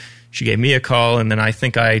 and she gave me a call, and then I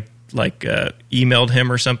think I emailed him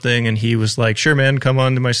or something, and he was like, sure man, come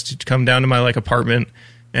down to my like apartment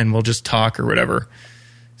and we'll just talk or whatever.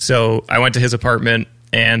 So I went to his apartment,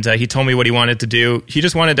 and he told me what he wanted to do. He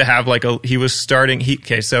just wanted to have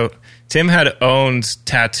so Tim had owned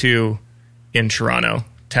Tattoo in Toronto,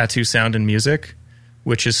 Tattoo Sound and Music,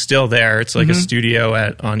 which is still there. It's like a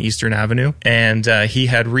studio on Eastern Avenue, and he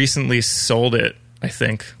had recently sold it, I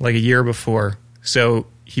think like a year before. So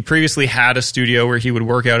he previously had a studio where he would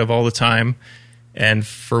work out of all the time, and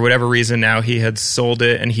for whatever reason now he had sold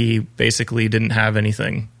it, and he basically didn't have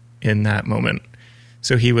anything in that moment.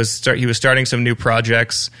 So he was starting some new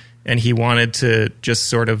projects, and he wanted to just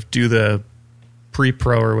sort of do the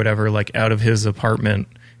pre-pro or whatever like out of his apartment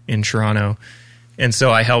in Toronto. And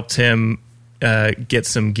so I helped him get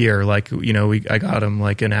some gear, like I got him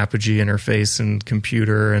like an Apogee interface and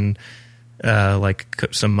computer, and like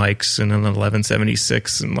some mics and an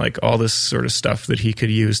 1176 and like all this sort of stuff that he could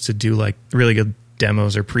use to do like really good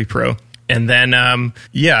demos or pre-pro. And then,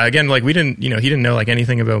 again, like he didn't know like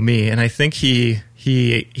anything about me. And I think he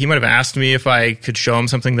might have asked me if I could show him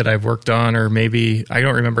something that I've worked on, or maybe, I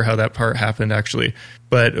don't remember how that part happened actually.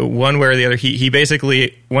 But one way or the other, he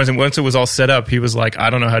basically, once it was all set up, he was like, I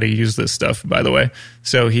don't know how to use this stuff, by the way.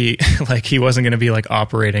 So he wasn't going to be like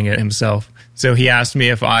operating it himself. So he asked me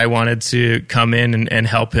if I wanted to come in and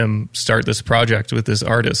help him start this project with this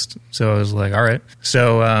artist. So I was like, all right.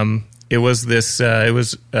 So it was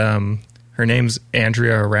her name's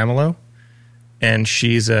Andrea Ramelow, and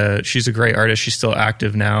she's a great artist. She's still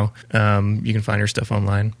active now. You can find her stuff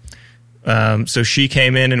online. So she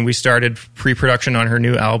came in, and we started pre-production on her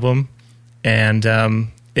new album, and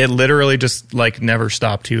it literally just like never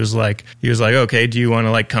stopped. He was like, okay, do you want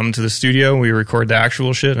to like come to the studio and we record the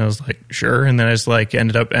actual shit? And I was like, sure. And then I just like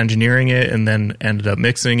ended up engineering it, and then ended up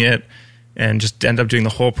mixing it, and just ended up doing the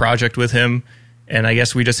whole project with him. And I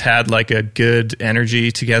guess we just had like a good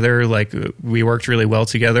energy together. Like we worked really well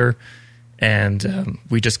together, and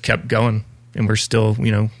we just kept going, and we're still,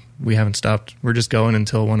 we haven't stopped. We're just going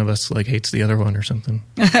until one of us like hates the other one or something.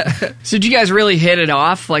 So did you guys really hit it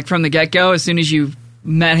off like from the get-go? As soon as you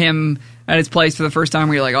met him at his place for the first time,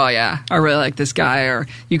 were you like, oh yeah, I really like this guy? Or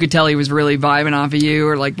you could tell he was really vibing off of you?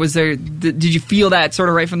 Or like, did you feel that sort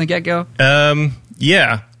of right from the get-go?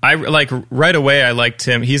 Yeah. I like right away. I liked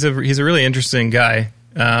him. He's a really interesting guy.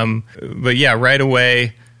 But yeah, right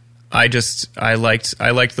away, I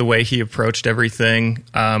liked the way he approached everything.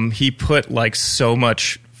 He put like so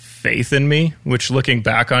much faith in me, which looking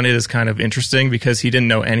back on it is kind of interesting because he didn't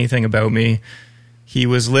know anything about me. he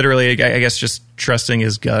was literally, I guess, just trusting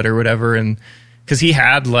his gut or whatever. And because he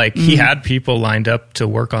had he had people lined up to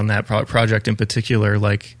work on that project in particular.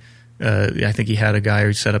 Like, I think he had a guy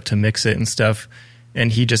who set up to mix it and stuff. And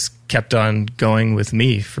he just kept on going with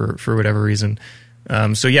me for whatever reason.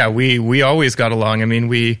 So yeah, we always got along. I mean,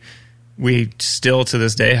 we still to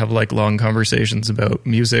this day have like long conversations about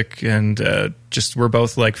music, and just we're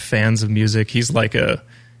both like fans of music. He's like a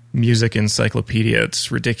music encyclopedia. It's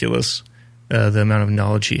ridiculous the amount of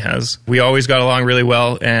knowledge he has. We always got along really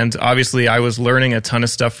well, and obviously I was learning a ton of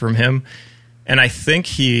stuff from him. And I think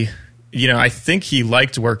he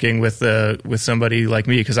liked working with somebody like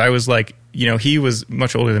me, because I was like, he was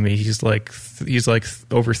much older than me. He's like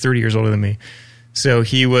over 30 years older than me. So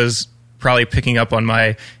he was probably picking up on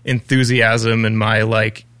my enthusiasm and my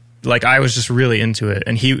like I was just really into it.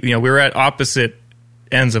 And he, we were at opposite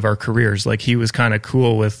ends of our careers. Like, he was kind of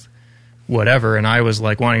cool with whatever, and I was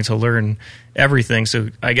like wanting to learn everything. So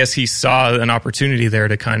I guess he saw an opportunity there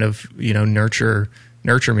to kind of, nurture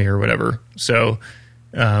me or whatever. So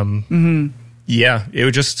yeah,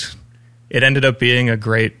 it ended up being a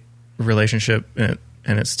great relationship, and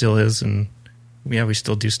it still is. And yeah, we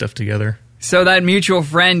still do stuff together. So that mutual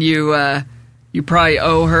friend, you probably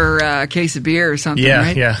owe her a case of beer or something,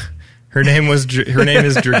 right? Yeah. Her name is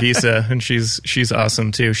Dragisa, and she's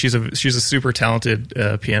awesome too. She's a super talented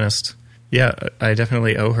pianist. Yeah, I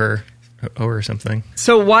definitely owe her something.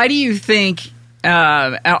 So why do you think?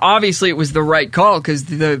 Obviously, it was the right call because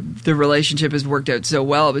the relationship has worked out so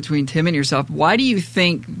well between Tim and yourself. Why do you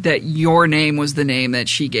think that your name was the name that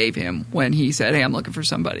she gave him when he said, "Hey, I'm looking for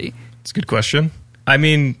somebody"? It's a good question. I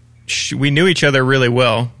mean, we knew each other really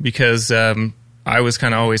well because I was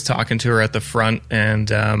kind of always talking to her at the front,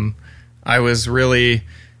 and I was really,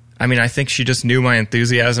 I think she just knew my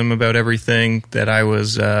enthusiasm about everything, that I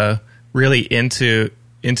was really into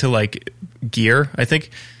like gear. I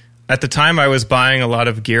think at the time I was buying a lot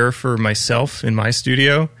of gear for myself in my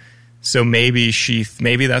studio, so maybe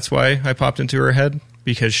that's why I popped into her head,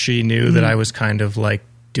 because she knew that I was kind of like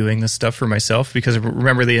doing this stuff for myself. Because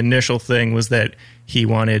remember, the initial thing was that he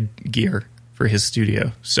wanted gear for his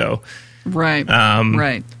studio. So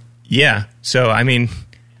right. Yeah. So I'd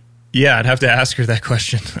have to ask her that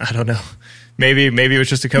question. I don't know. Maybe it was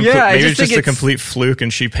just a complete fluke,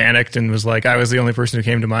 and she panicked and was like, I was the only person who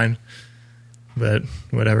came to mind. But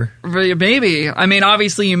whatever. Maybe.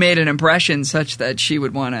 Obviously you made an impression such that she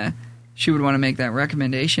would want to make that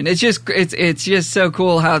recommendation. It's just so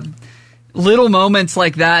cool how little moments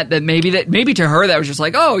like that maybe to her that was just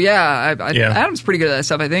like, oh yeah, Adam's pretty good at that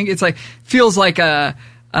stuff. I think it's like feels like a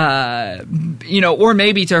or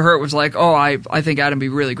maybe to her it was like, oh, I think Adam would be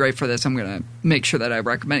really great for this. I'm gonna make sure that I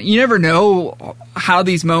recommend it. You never know how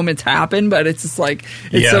these moments happen, but it's just like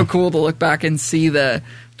so cool to look back and see the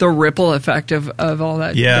ripple effect of all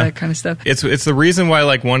that kind of stuff. It's the reason why,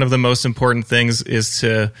 like, one of the most important things is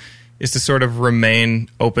to sort of remain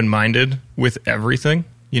open-minded with everything,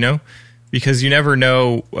 because you never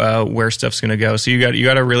know where stuff's going to go. So you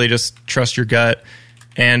got to really just trust your gut,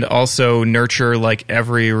 and also nurture like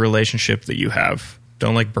every relationship that you have.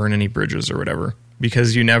 Don't like burn any bridges or whatever,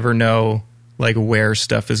 because you never know like where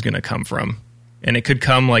stuff is going to come from, and it could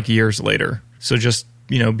come like years later. So just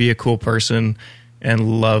be a cool person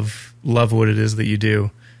and love what it is that you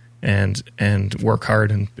do, and work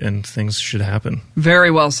hard, and things should happen.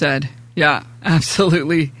 Very well said. Yeah,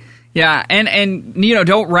 absolutely. Yeah, and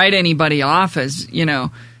don't write anybody off as,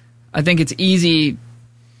 I think it's easy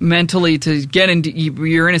mentally to get into,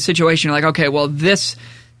 you're in a situation, you're like, okay, well, these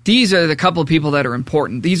are the couple of people that are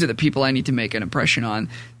important. These are the people I need to make an impression on.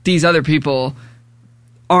 These other people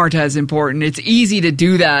aren't as important. It's easy to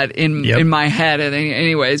do that in my head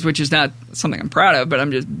anyways, which is not something I'm proud of, but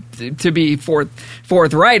I'm just, to be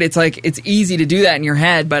forthright, it's like, it's easy to do that in your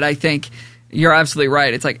head, but I think you're absolutely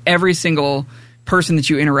right. It's like every single person that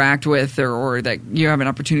you interact with or that you have an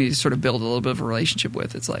opportunity to sort of build a little bit of a relationship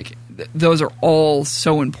with, it's like those are all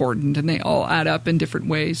so important, and they all add up in different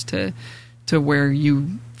ways to where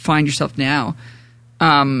you find yourself now.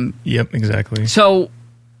 Yep, exactly. So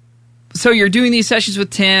you're doing these sessions with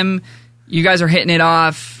Tim. You guys are hitting it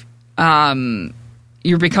off.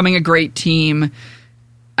 You're becoming a great team.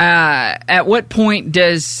 At what point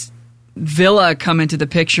does Villa come into the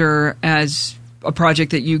picture as a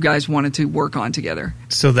project that you guys wanted to work on together?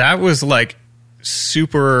 So that was like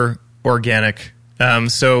super organic.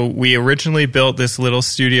 So we originally built this little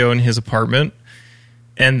studio in his apartment,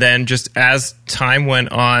 and then just as time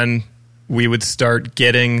went on, we would start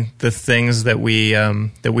getting the things that we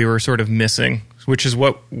were sort of missing, which is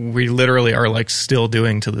what we literally are like still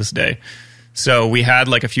doing to this day. So we had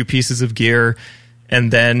like a few pieces of gear, And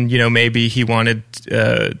then, maybe he wanted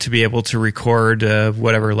to be able to record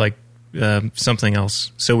whatever, like something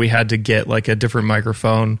else. So we had to get like a different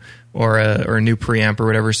microphone or a new preamp or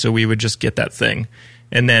whatever. So we would just get that thing.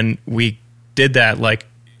 And then we did that like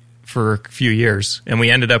for a few years. And we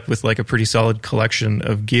ended up with like a pretty solid collection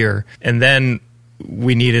of gear. And then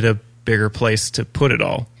we needed a bigger place to put it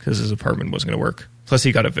all because his apartment wasn't going to work. Plus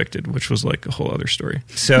he got evicted, which was like a whole other story.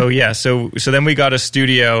 So yeah, so then we got a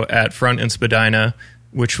studio at Front in Spadina,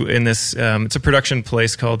 which in this, it's a production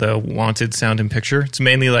place called Wanted Sound and Picture. It's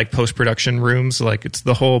mainly like post-production rooms. Like it's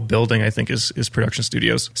the whole building, I think, is production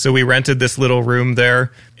studios. So we rented this little room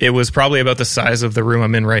there. It was probably about the size of the room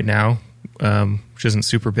I'm in right now, which isn't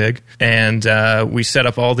super big. And we set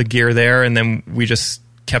up all the gear there, and then we just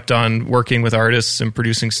kept on working with artists and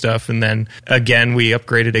producing stuff. And then again, we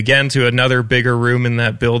upgraded again to another bigger room in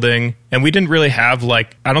that building. And we didn't really have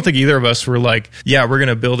like, I don't think either of us were like, yeah, we're going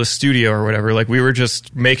to build a studio or whatever. Like we were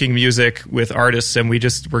just making music with artists, and we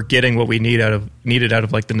just were getting what we needed out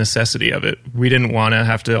of like the necessity of it. We didn't want to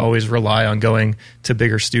have to always rely on going to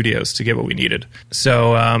bigger studios to get what we needed.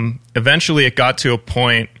 So eventually it got to a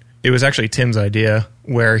point, it was actually Tim's idea,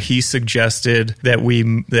 where he suggested that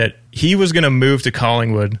he was going to move to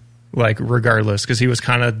Collingwood, like regardless, because he was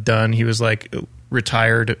kind of done. He was like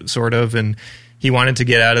retired sort of, and he wanted to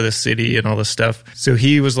get out of the city and all this stuff. So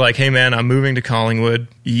he was like, hey man, I'm moving to Collingwood.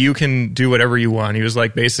 You can do whatever you want. He was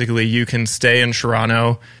like, basically you can stay in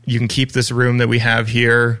Toronto. You can keep this room that we have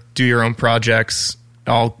here, do your own projects.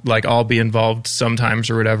 I'll be involved sometimes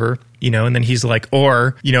or whatever, and then he's like,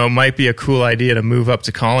 or, it might be a cool idea to move up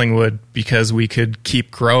to Collingwood because we could keep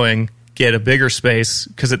growing, get a bigger space.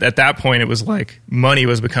 Because at that point it was like money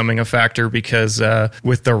was becoming a factor because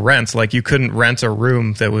with the rents, like you couldn't rent a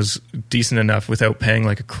room that was decent enough without paying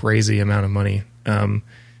like a crazy amount of money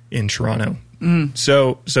in Toronto.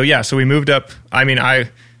 So we moved up. I mean, I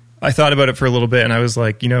thought about it for a little bit, and I was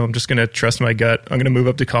like, I'm just going to trust my gut. I'm going to move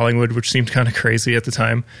up to Collingwood, which seemed kind of crazy at the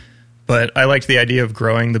time. But I liked the idea of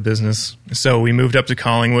growing the business. So we moved up to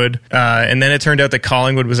Collingwood. And then it turned out that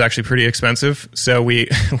Collingwood was actually pretty expensive. So we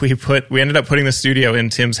ended up putting the studio in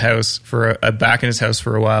Tim's house back in his house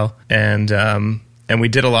for a while. And we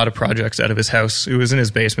did a lot of projects out of his house. It was in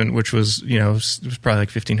his basement, which was, it was probably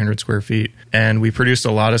like 1,500 square feet. And we produced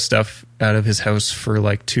a lot of stuff out of his house for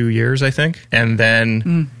like 2 years, I think. And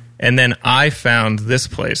then I found this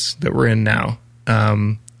place that we're in now.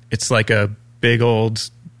 It's like a big old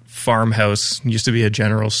farmhouse. It used to be a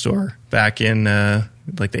general store back in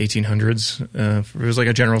like the 1800s. It was like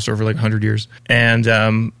a general store for like 100 years.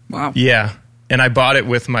 And wow. Yeah. And I bought it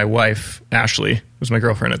with my wife, Ashley, who was my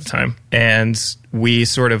girlfriend at the time. And we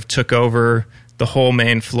sort of took over the whole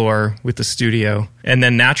main floor with the studio. And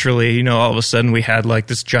then naturally, all of a sudden we had like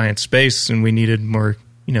this giant space, and we needed more,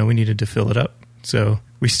 we needed to fill it up. So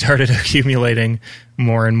we started accumulating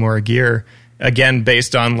more and more gear, again,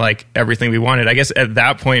 based on like everything we wanted. I guess at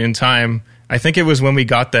that point in time, I think it was when we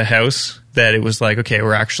got the house that it was like, okay,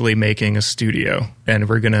 we're actually making a studio, and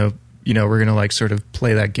we're going to like sort of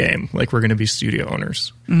play that game. Like we're going to be studio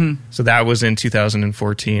owners. Mm-hmm. So that was in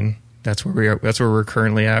 2014. That's where we are. That's where we're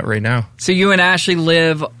currently at right now. So you and Ashley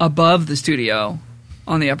live above the studio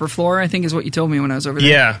on the upper floor, I think is what you told me when I was over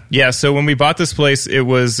there. Yeah. So when we bought this place, it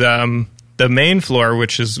was, the main floor,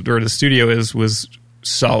 which is where the studio is, was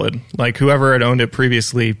solid. Like whoever had owned it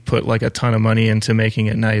previously put like a ton of money into making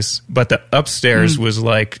it nice. But the upstairs was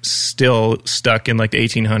like still stuck in like the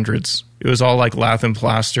 1800s. It was all like lath and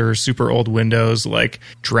plaster, super old windows, like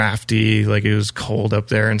drafty, like it was cold up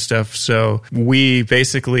there and stuff. So we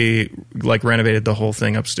basically like renovated the whole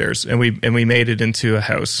thing upstairs, and we made it into a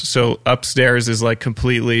house. So upstairs is like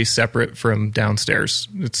completely separate from downstairs.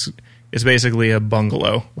 It's basically a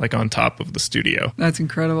bungalow, like on top of the studio. That's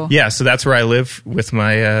incredible. Yeah, so that's where I live with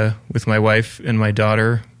my wife and my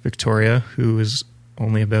daughter, Victoria, who is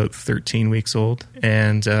only about 13 weeks old.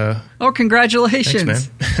 And oh, congratulations!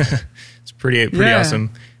 Thanks, man. It's pretty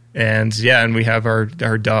awesome. And and we have our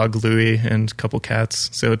dog Louie and a couple cats.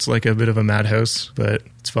 So it's like a bit of a madhouse, but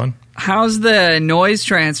it's fun. How's the noise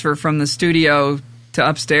transfer from the studio to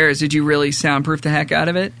upstairs? Did you really soundproof the heck out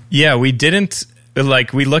of it? Yeah, we didn't.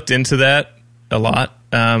 Like we looked into that a lot.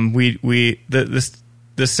 The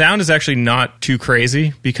sound is actually not too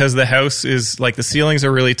crazy because the house is like the ceilings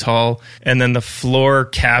are really tall, and then the floor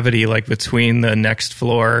cavity like between the next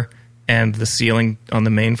floor and the ceiling on the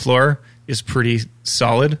main floor is pretty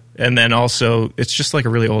solid. And then also it's just like a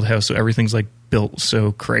really old house, so everything's like built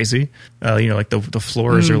so crazy. Like the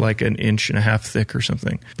floors are like 1.5 inches thick or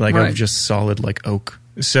something, like of just solid like oak.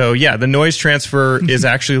 So yeah, the noise transfer is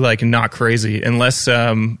actually like not crazy unless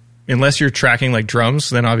unless you're tracking like drums,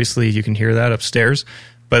 then obviously you can hear that upstairs.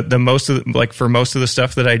 But for most of the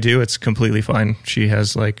stuff that I do, it's completely fine. She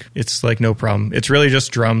has it's no problem. It's really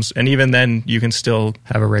just drums. And even then you can still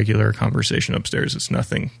have a regular conversation upstairs. It's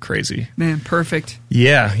nothing crazy. Man, perfect.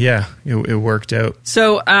 Yeah. It worked out.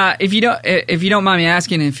 So if you don't mind me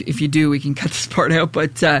asking, if you do, we can cut this part out.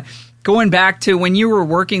 But going back to when you were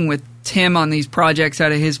working with Tim on these projects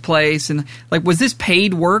out of his place, and was this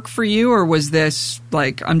paid work for you, or was this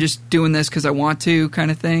I'm just doing this because I want to kind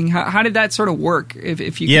of thing? How did that sort of work?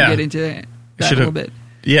 If you can get into that a little bit.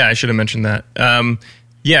 Yeah, I should have mentioned that.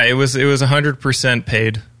 It was 100%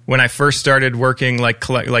 paid. When I first started working,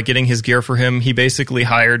 getting his gear for him, he basically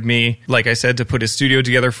hired me, like I said, to put his studio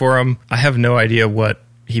together for him. I have no idea what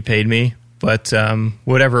he paid me, but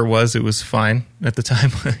whatever it was fine at the time.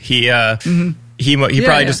 He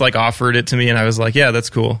probably just offered it to me, and I was like, yeah, that's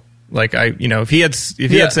cool. If he had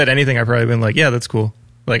said anything, I probably been like, yeah, that's cool.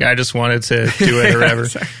 I just wanted to do it or whatever.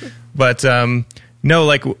 Exactly. But the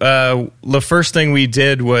first thing we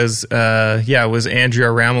did was Andrea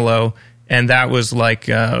Ramelow, and that was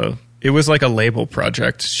it was like a label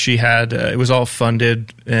project. She had it was all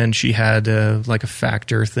funded, and she had a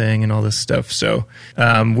factor thing and all this stuff. So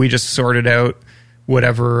we just sorted out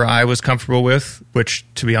whatever I was comfortable with, which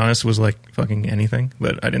to be honest was fucking anything,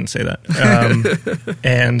 but I didn't say that.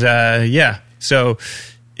 So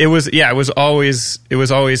it was always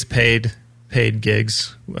paid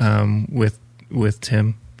gigs with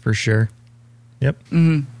Tim for sure. Yep.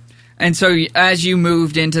 Mm-hmm. And so as you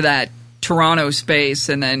moved into that Toronto space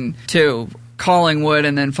and then to Collingwood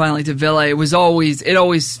and then finally to Villa, it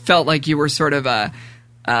always felt like you were sort of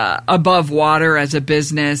above water as a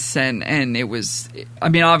business, and it was,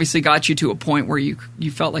 obviously got you to a point where you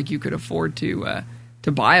felt like you could afford to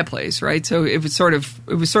buy a place, right? So it was sort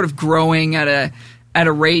of growing at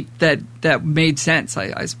a rate that made sense,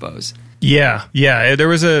 I suppose. Yeah. There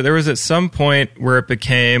was at some point where it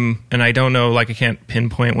became, and I don't know, I can't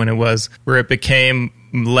pinpoint when it was, where it became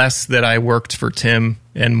less that I worked for Tim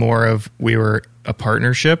and more of we were a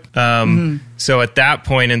partnership. So at that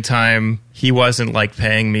point in time, he wasn't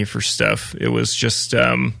paying me for stuff. It was just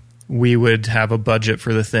we would have a budget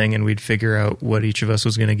for the thing, and we'd figure out what each of us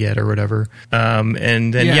was going to get or whatever.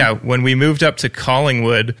 And then when we moved up to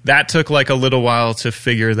Collingwood, that took a little while to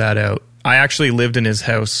figure that out. I actually lived in his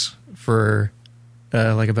house for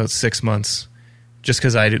about 6 months, just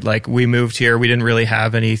because we moved here. We didn't really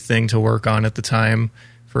have anything to work on at the time.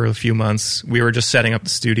 For a few months, we were just setting up the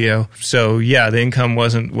studio. So the income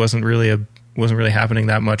wasn't really happening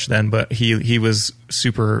that much then. But he was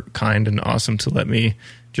super kind and awesome to let me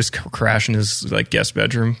just crash in his guest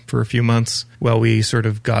bedroom for a few months while we sort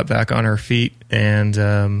of got back on our feet. And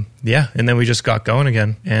and then we just got going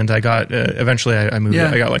again. And I got eventually I moved.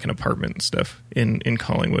 I got an apartment and stuff in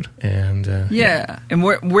Collingwood. And And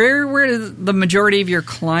where are the majority of your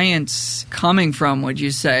clients coming from? Would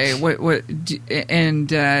you say were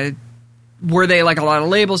they a lot of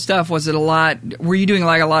label stuff? Was it a lot? Were you doing a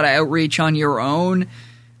lot of outreach on your own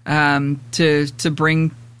to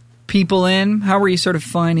bring people in? How were you sort of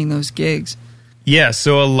finding those gigs? Yeah,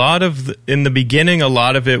 so in the beginning, a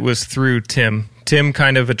lot of it was through Tim. Tim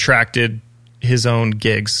kind of attracted his own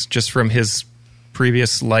gigs just from his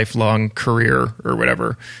previous lifelong career or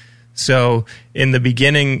whatever. So in the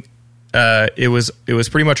beginning, it was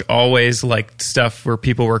pretty much always stuff where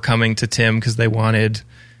people were coming to Tim because they wanted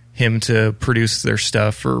him to produce their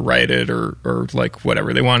stuff or write it or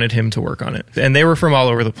whatever. They wanted him to work on it. And they were from all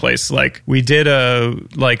over the place. We did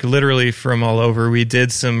literally from all over. We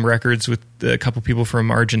did some records with a couple people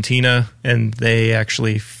from Argentina, and they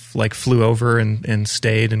actually flew over and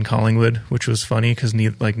stayed in Collingwood, which was funny because they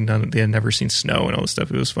had never seen snow and all this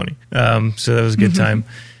stuff. It was funny. So that was a good time.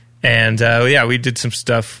 And we did some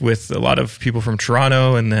stuff with a lot of people from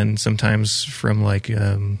Toronto, and then sometimes from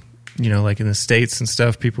in the States and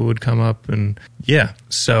stuff, people would come up and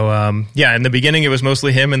So in the beginning it was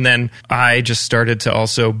mostly him, and then I just started to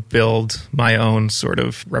also build my own sort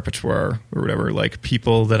of repertoire or whatever,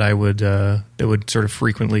 people that I would that would sort of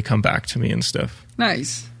frequently come back to me and stuff.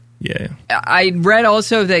 Nice. Yeah. I read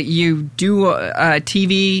also that you do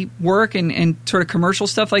TV work and sort of commercial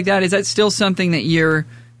stuff like that. Is that still something that you're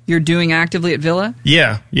doing actively at Villa?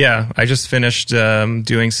 Yeah. I just finished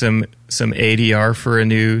doing some ADR for a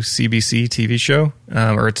new CBC TV show,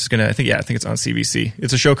 or it's gonna. I think it's on CBC.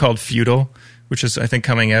 It's a show called Feudal, which is I think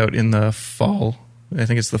coming out in the fall. I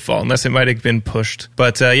think it's the fall, unless it might have been pushed.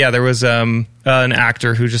 But there was an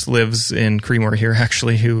actor who just lives in Creemore here,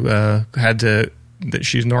 actually, who had to.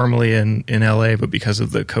 She's normally in LA, but because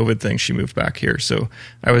of the COVID thing, she moved back here. So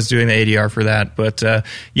I was doing the ADR for that. But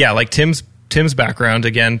Tim's Tim's background,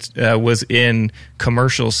 again, was in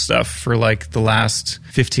commercial stuff for like the last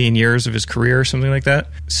 15 years of his career or something like that.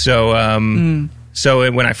 So,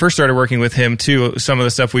 so when I first started working with him too, some of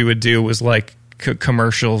the stuff we would do was like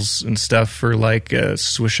commercials and stuff for like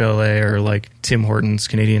Swiss Chalet or like Tim Hortons,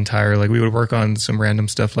 Canadian Tire. Like we would work on some random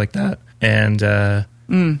stuff like that. And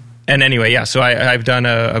anyway, yeah, so I've done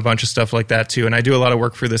a bunch of stuff like that too. And I do a lot of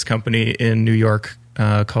work for this company in New York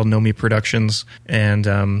called Nomi Productions.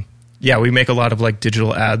 And yeah, we make a lot of like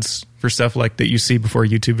digital ads for stuff like that you see before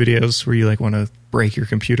YouTube videos where you like want to break your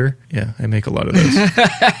computer. Yeah, I make a lot of those.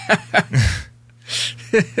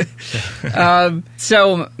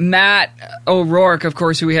 So Matt O'Rourke, of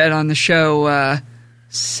course, who we had on the show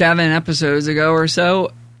 7 episodes ago or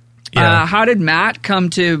so. Yeah. How did Matt come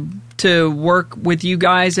to work with you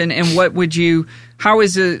guys, and what would you? How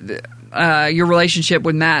is your relationship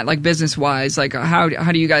with Matt, like business wise? Like how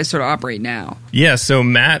do you guys sort of operate now? Yeah, so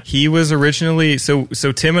Matt, he was originally so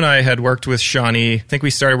Tim and I had worked with Shawnee. I think we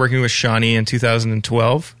started working with Shawnee in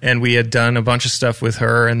 2012, and we had done a bunch of stuff with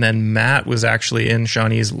her. And then Matt was actually in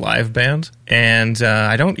Shawnee's live band, and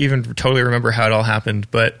I don't even totally remember how it all happened.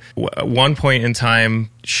 But at one point in time,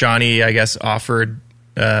 Shawnee, I guess, offered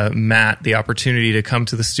Matt the opportunity to come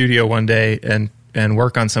to the studio one day and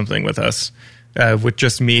work on something with us, with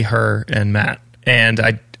just me, her, and Matt. And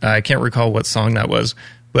I can't recall what song that was,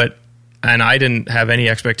 and I didn't have any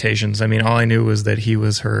expectations. I mean, all I knew was that he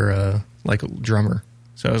was her like drummer.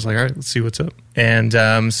 So I was like, all right, let's see what's up.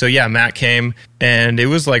 And so yeah, Matt came, and it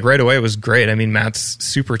was like right away, it was great. I mean, Matt's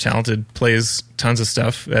super talented, plays tons of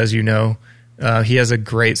stuff, as you know. He has a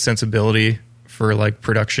great sensibility for like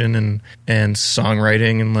production and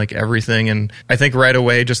songwriting and like everything. And I think right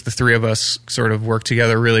away, just the three of us sort of worked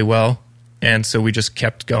together really well. And so we just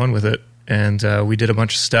kept going with it. And we did a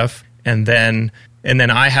bunch of stuff. And then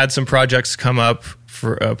I had some projects come up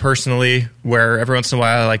for personally, where every once in a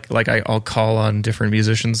while, I'll call on different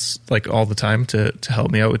musicians like all the time to help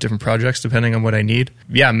me out with different projects depending on what I need.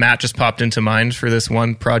 Yeah, Matt just popped into mind for this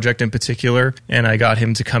one project in particular, and I got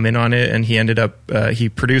him to come in on it, and he ended up he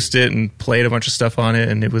produced it and played a bunch of stuff on it,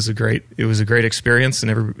 and it was a great experience, and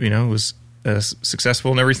it was successful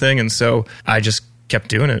and everything. And so I just kept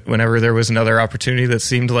doing it. Whenever there was another opportunity that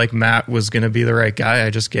seemed like Matt was going to be the right guy, I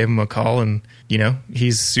just gave him a call. And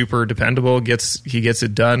he's super dependable, he gets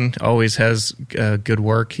it done, always has good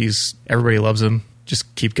work. Everybody loves him.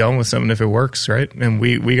 Just keep going with something if it works, right? And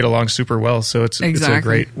we get along super well, so it's a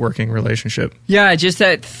great working relationship. Yeah, just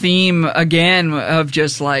that theme again of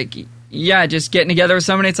just like, yeah, just getting together with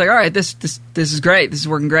somebody. It's like, all right, this is great, this is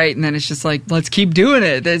working great, and then it's just like, let's keep doing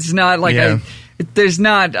it. It's not like there's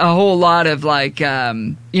not a whole lot of like,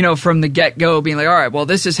 from the get-go being like, all right, well,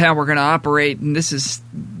 this is how we're going to operate, and this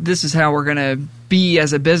is how we're going to be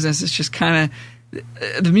as a business. It's just kind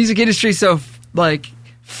of, the music industry is so like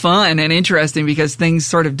fun and interesting because things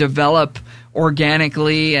sort of develop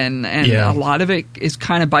organically, and a lot of it is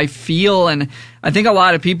kind of by feel. And I think a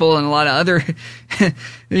lot of people and a lot of other,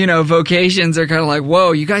 vocations are kind of like,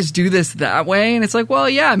 whoa, you guys do this that way? And it's like, well,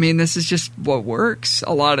 yeah, I mean, this is just what works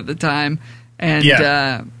a lot of the time. And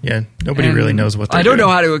nobody really knows what they're doing. I don't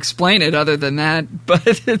know how to explain it other than that, but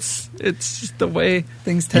it's just the way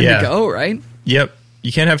things tend to go, right? Yep.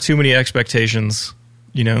 You can't have too many expectations,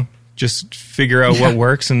 just figure out what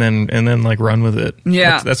works and then like run with it.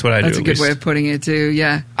 Yeah. That's what I do. That's a good way of putting it too.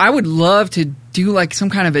 Yeah. I would love to do like some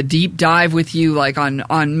kind of a deep dive with you, like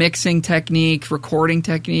on mixing technique, recording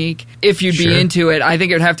technique. If you'd be into it, I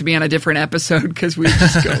think it would have to be on a different episode because we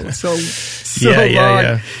just go so long.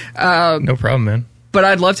 Yeah. No problem, man. But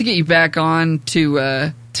I'd love to get you back on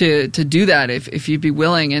to do that if you'd be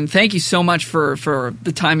willing. And thank you so much for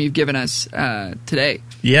the time you've given us today.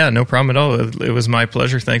 Yeah, no problem at all. It was my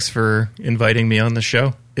pleasure. Thanks for inviting me on the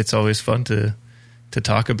show. It's always fun to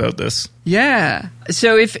talk about this. Yeah.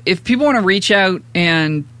 So if people want to reach out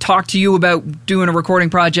and talk to you about doing a recording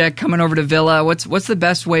project, coming over to Villa, what's the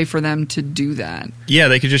best way for them to do that? Yeah,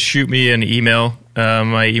 they could just shoot me an email.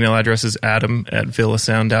 My email address is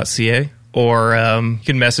adam@villasound.ca. Or you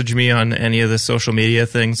can message me on any of the social media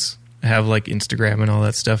things. I have like Instagram and all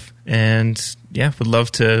that stuff. And yeah, would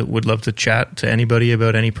love to chat to anybody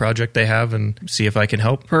about any project they have and see if I can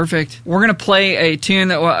help. Perfect. We're going to play a tune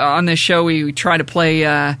that on this show we try to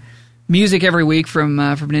play music every week from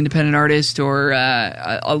an independent artist or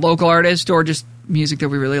a local artist or just music that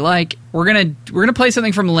we really like. We're gonna play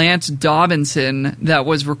something from Lance Dobinson that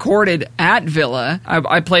was recorded at Villa.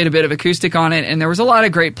 I played a bit of acoustic on it, and there was a lot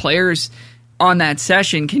of great players on that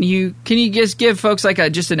session. Can you just give folks like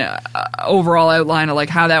just an overall outline of like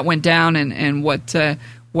how that went down and what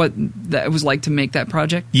what that was like to make that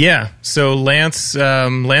project? Yeah. So Lance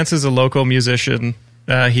is a local musician.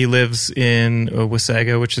 He lives in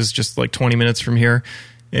Wasaga, which is just like 20 minutes from here.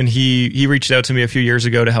 And he reached out to me a few years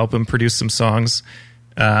ago to help him produce some songs,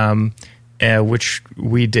 which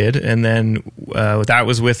we did. And then that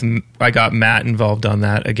was I got Matt involved on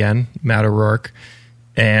that again, Matt O'Rourke.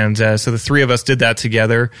 And so the three of us did that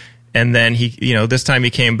together. And then this time he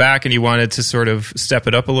came back and he wanted to sort of step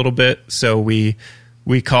it up a little bit. So we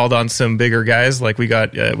called on some bigger guys. Like we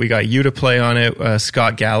got you to play on it,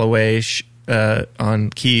 Scott Galloway on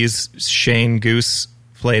keys, Shane Goose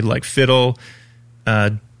played like fiddle,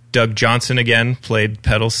 Doug Johnson again played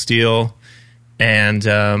pedal steel, and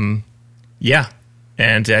and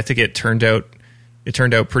I think it turned out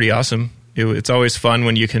pretty awesome. It's always fun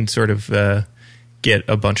when you can sort of get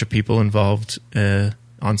a bunch of people involved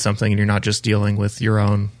on something, and you're not just dealing with your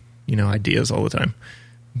own ideas all the time.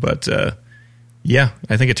 But I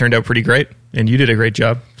think it turned out pretty great, and you did a great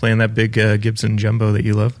job playing that big Gibson Jumbo that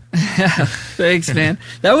you love. Thanks, man.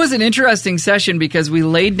 That was an interesting session because we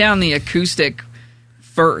laid down the acoustic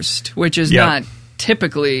first, which is not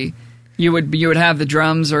typically you would have the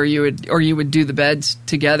drums or you would do the beds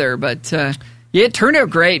together. But it turned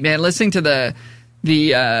out great, man. Listening to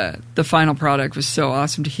the final product was so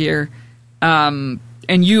awesome to hear. And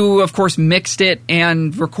you, of course, mixed it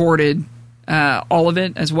and recorded all of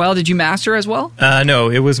it as well. Did you master as well? No,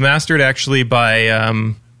 it was mastered actually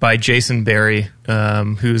by Jason Barry,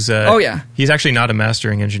 who's he's actually not a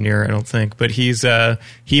mastering engineer, I don't think, but he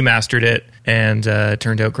mastered it and it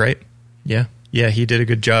turned out great. Yeah, he did a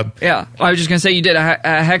good job. Yeah, I was just gonna say you did a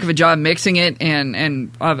heck of a job mixing it,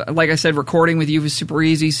 and like I said, recording with you was super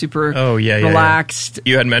easy, super relaxed.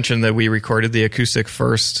 Yeah. You had mentioned that we recorded the acoustic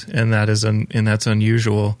first, and that's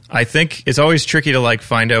unusual. I think it's always tricky to like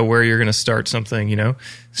find out where you're going to start something,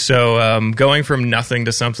 So going from nothing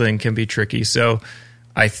to something can be tricky. So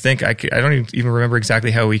I think I don't even remember exactly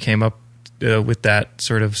how we came up with that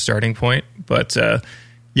sort of starting point, but.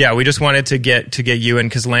 We just wanted to get you in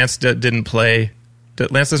because Lance didn't play.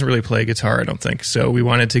 Lance doesn't really play guitar, I don't think. So we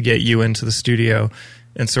wanted to get you into the studio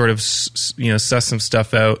and sort of suss some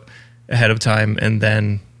stuff out ahead of time, and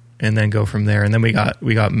then go from there. And then we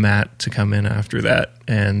got Matt to come in after that,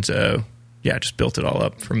 and just built it all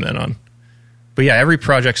up from then on. But every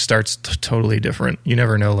project starts totally different. You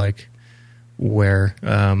never know like where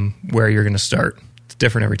you're going to start. It's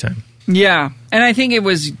different every time. Yeah, and I think it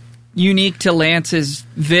was unique to Lance's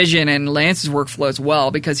vision and Lance's workflow as well,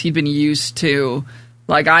 because he'd been used to,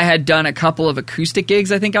 like, I had done a couple of acoustic gigs,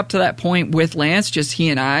 I think, up to that point with Lance, just he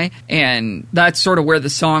and I, and that's sort of where the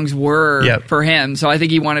songs were for him. So I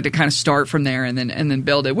think he wanted to kind of start from there and then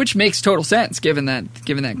build it, which makes total sense given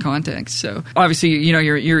that context. So obviously,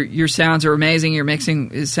 your sounds are amazing. Your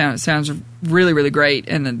mixing sounds really, really great,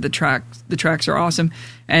 and the tracks are awesome.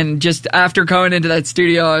 And just after going into that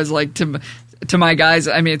studio, I was like to my guys,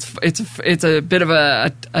 I mean, it's a bit of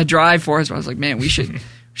a drive for us. But I was like, man, we should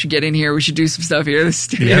get in here. We should do some stuff here. The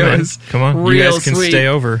studio is come on, real you guys can sweet. Stay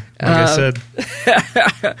over. Like I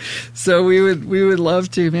said, so we would love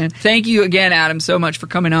to, man. Thank you again, Adam, so much for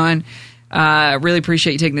coming on. Really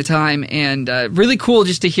appreciate you taking the time, and really cool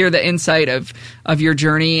just to hear the insight of your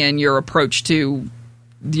journey and your approach to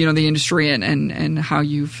the industry and how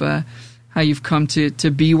you've come to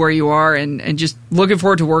be where you are, and just looking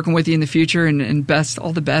forward to working with you in the future, and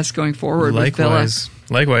all the best going forward.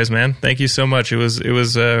 Likewise, man. Thank you so much. It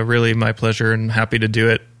was really my pleasure, and happy to do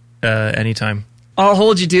it anytime. I'll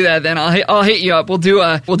hold you to that. Then I'll hit you up. We'll do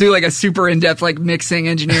like a super in-depth like mixing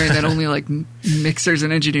engineering that only like mixers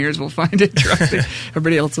and engineers will find interesting.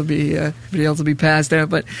 Everybody else will be passed out.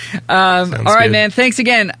 But all right, good. Man. Thanks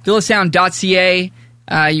again. villasound.ca.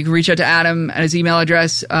 You can reach out to Adam at his email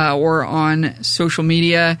address or on social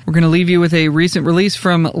media. We're going to leave you with a recent release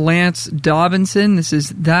from Lance Dobinson. This is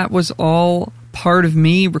That Was All Part of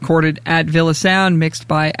Me, recorded at Villa Sound, mixed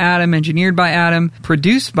by Adam, engineered by Adam,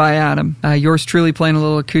 produced by Adam. Yours truly playing a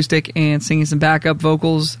little acoustic and singing some backup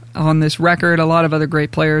vocals on this record. A lot of other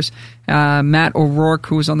great players. Matt O'Rourke,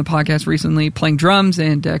 who was on the podcast recently, playing drums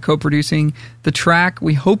and co-producing the track.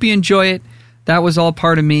 We hope you enjoy it. That Was All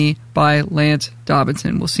Part of Me by Lance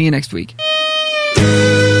Dobinson. We'll see you next week.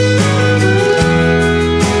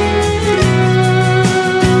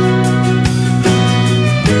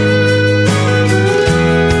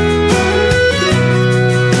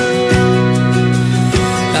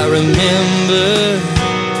 I remember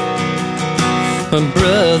my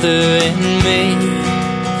brother and me,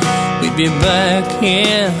 we'd be back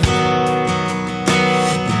in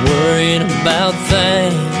worrying about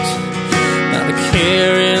things, not a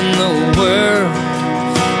care in the world,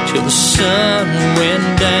 till the the sun went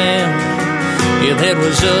down. Yeah, that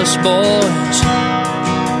was us boys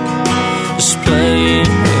just playing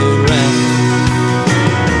around.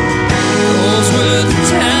 Those were the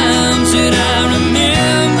times that I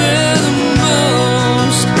remember the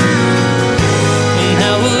most, when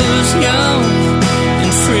I was young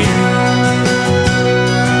and free.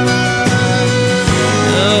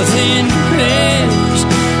 Nothing compares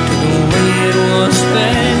to the way it was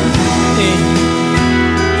back then.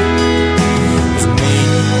 For me,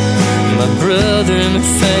 my brother and my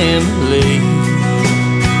family,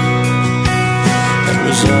 that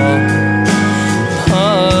was all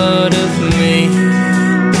part of me.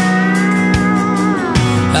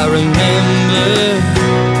 I remember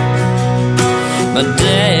my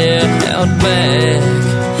dad out back,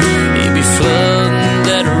 he'd be flooding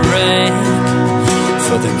that rank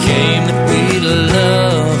for the game that we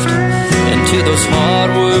loved, and to those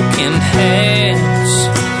hard-working hands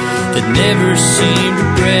that never seemed to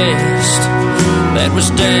rest. That was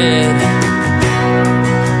Dad,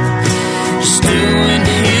 just doing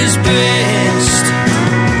his best.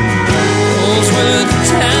 Those were the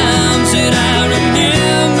times that I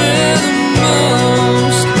remember the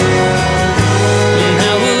most, when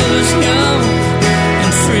I was young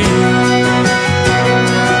and free.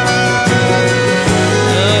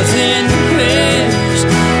 Nothing compares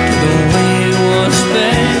to the way it was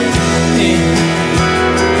back then.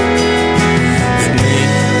 For me,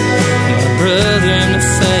 my brother and the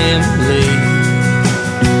family,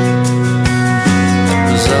 that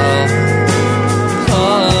was all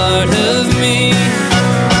part of me.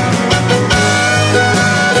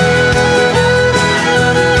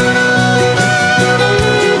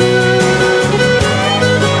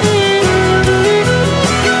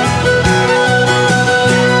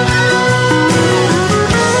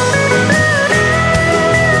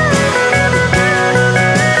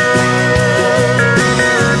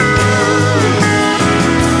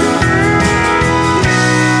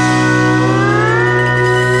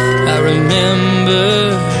 I remember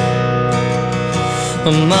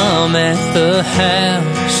my mom at the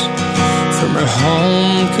house, from her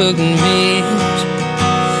home cooking meals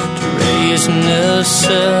to raising us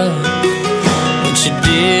up. When she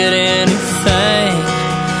did anything,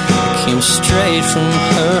 it came straight from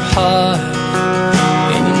her heart.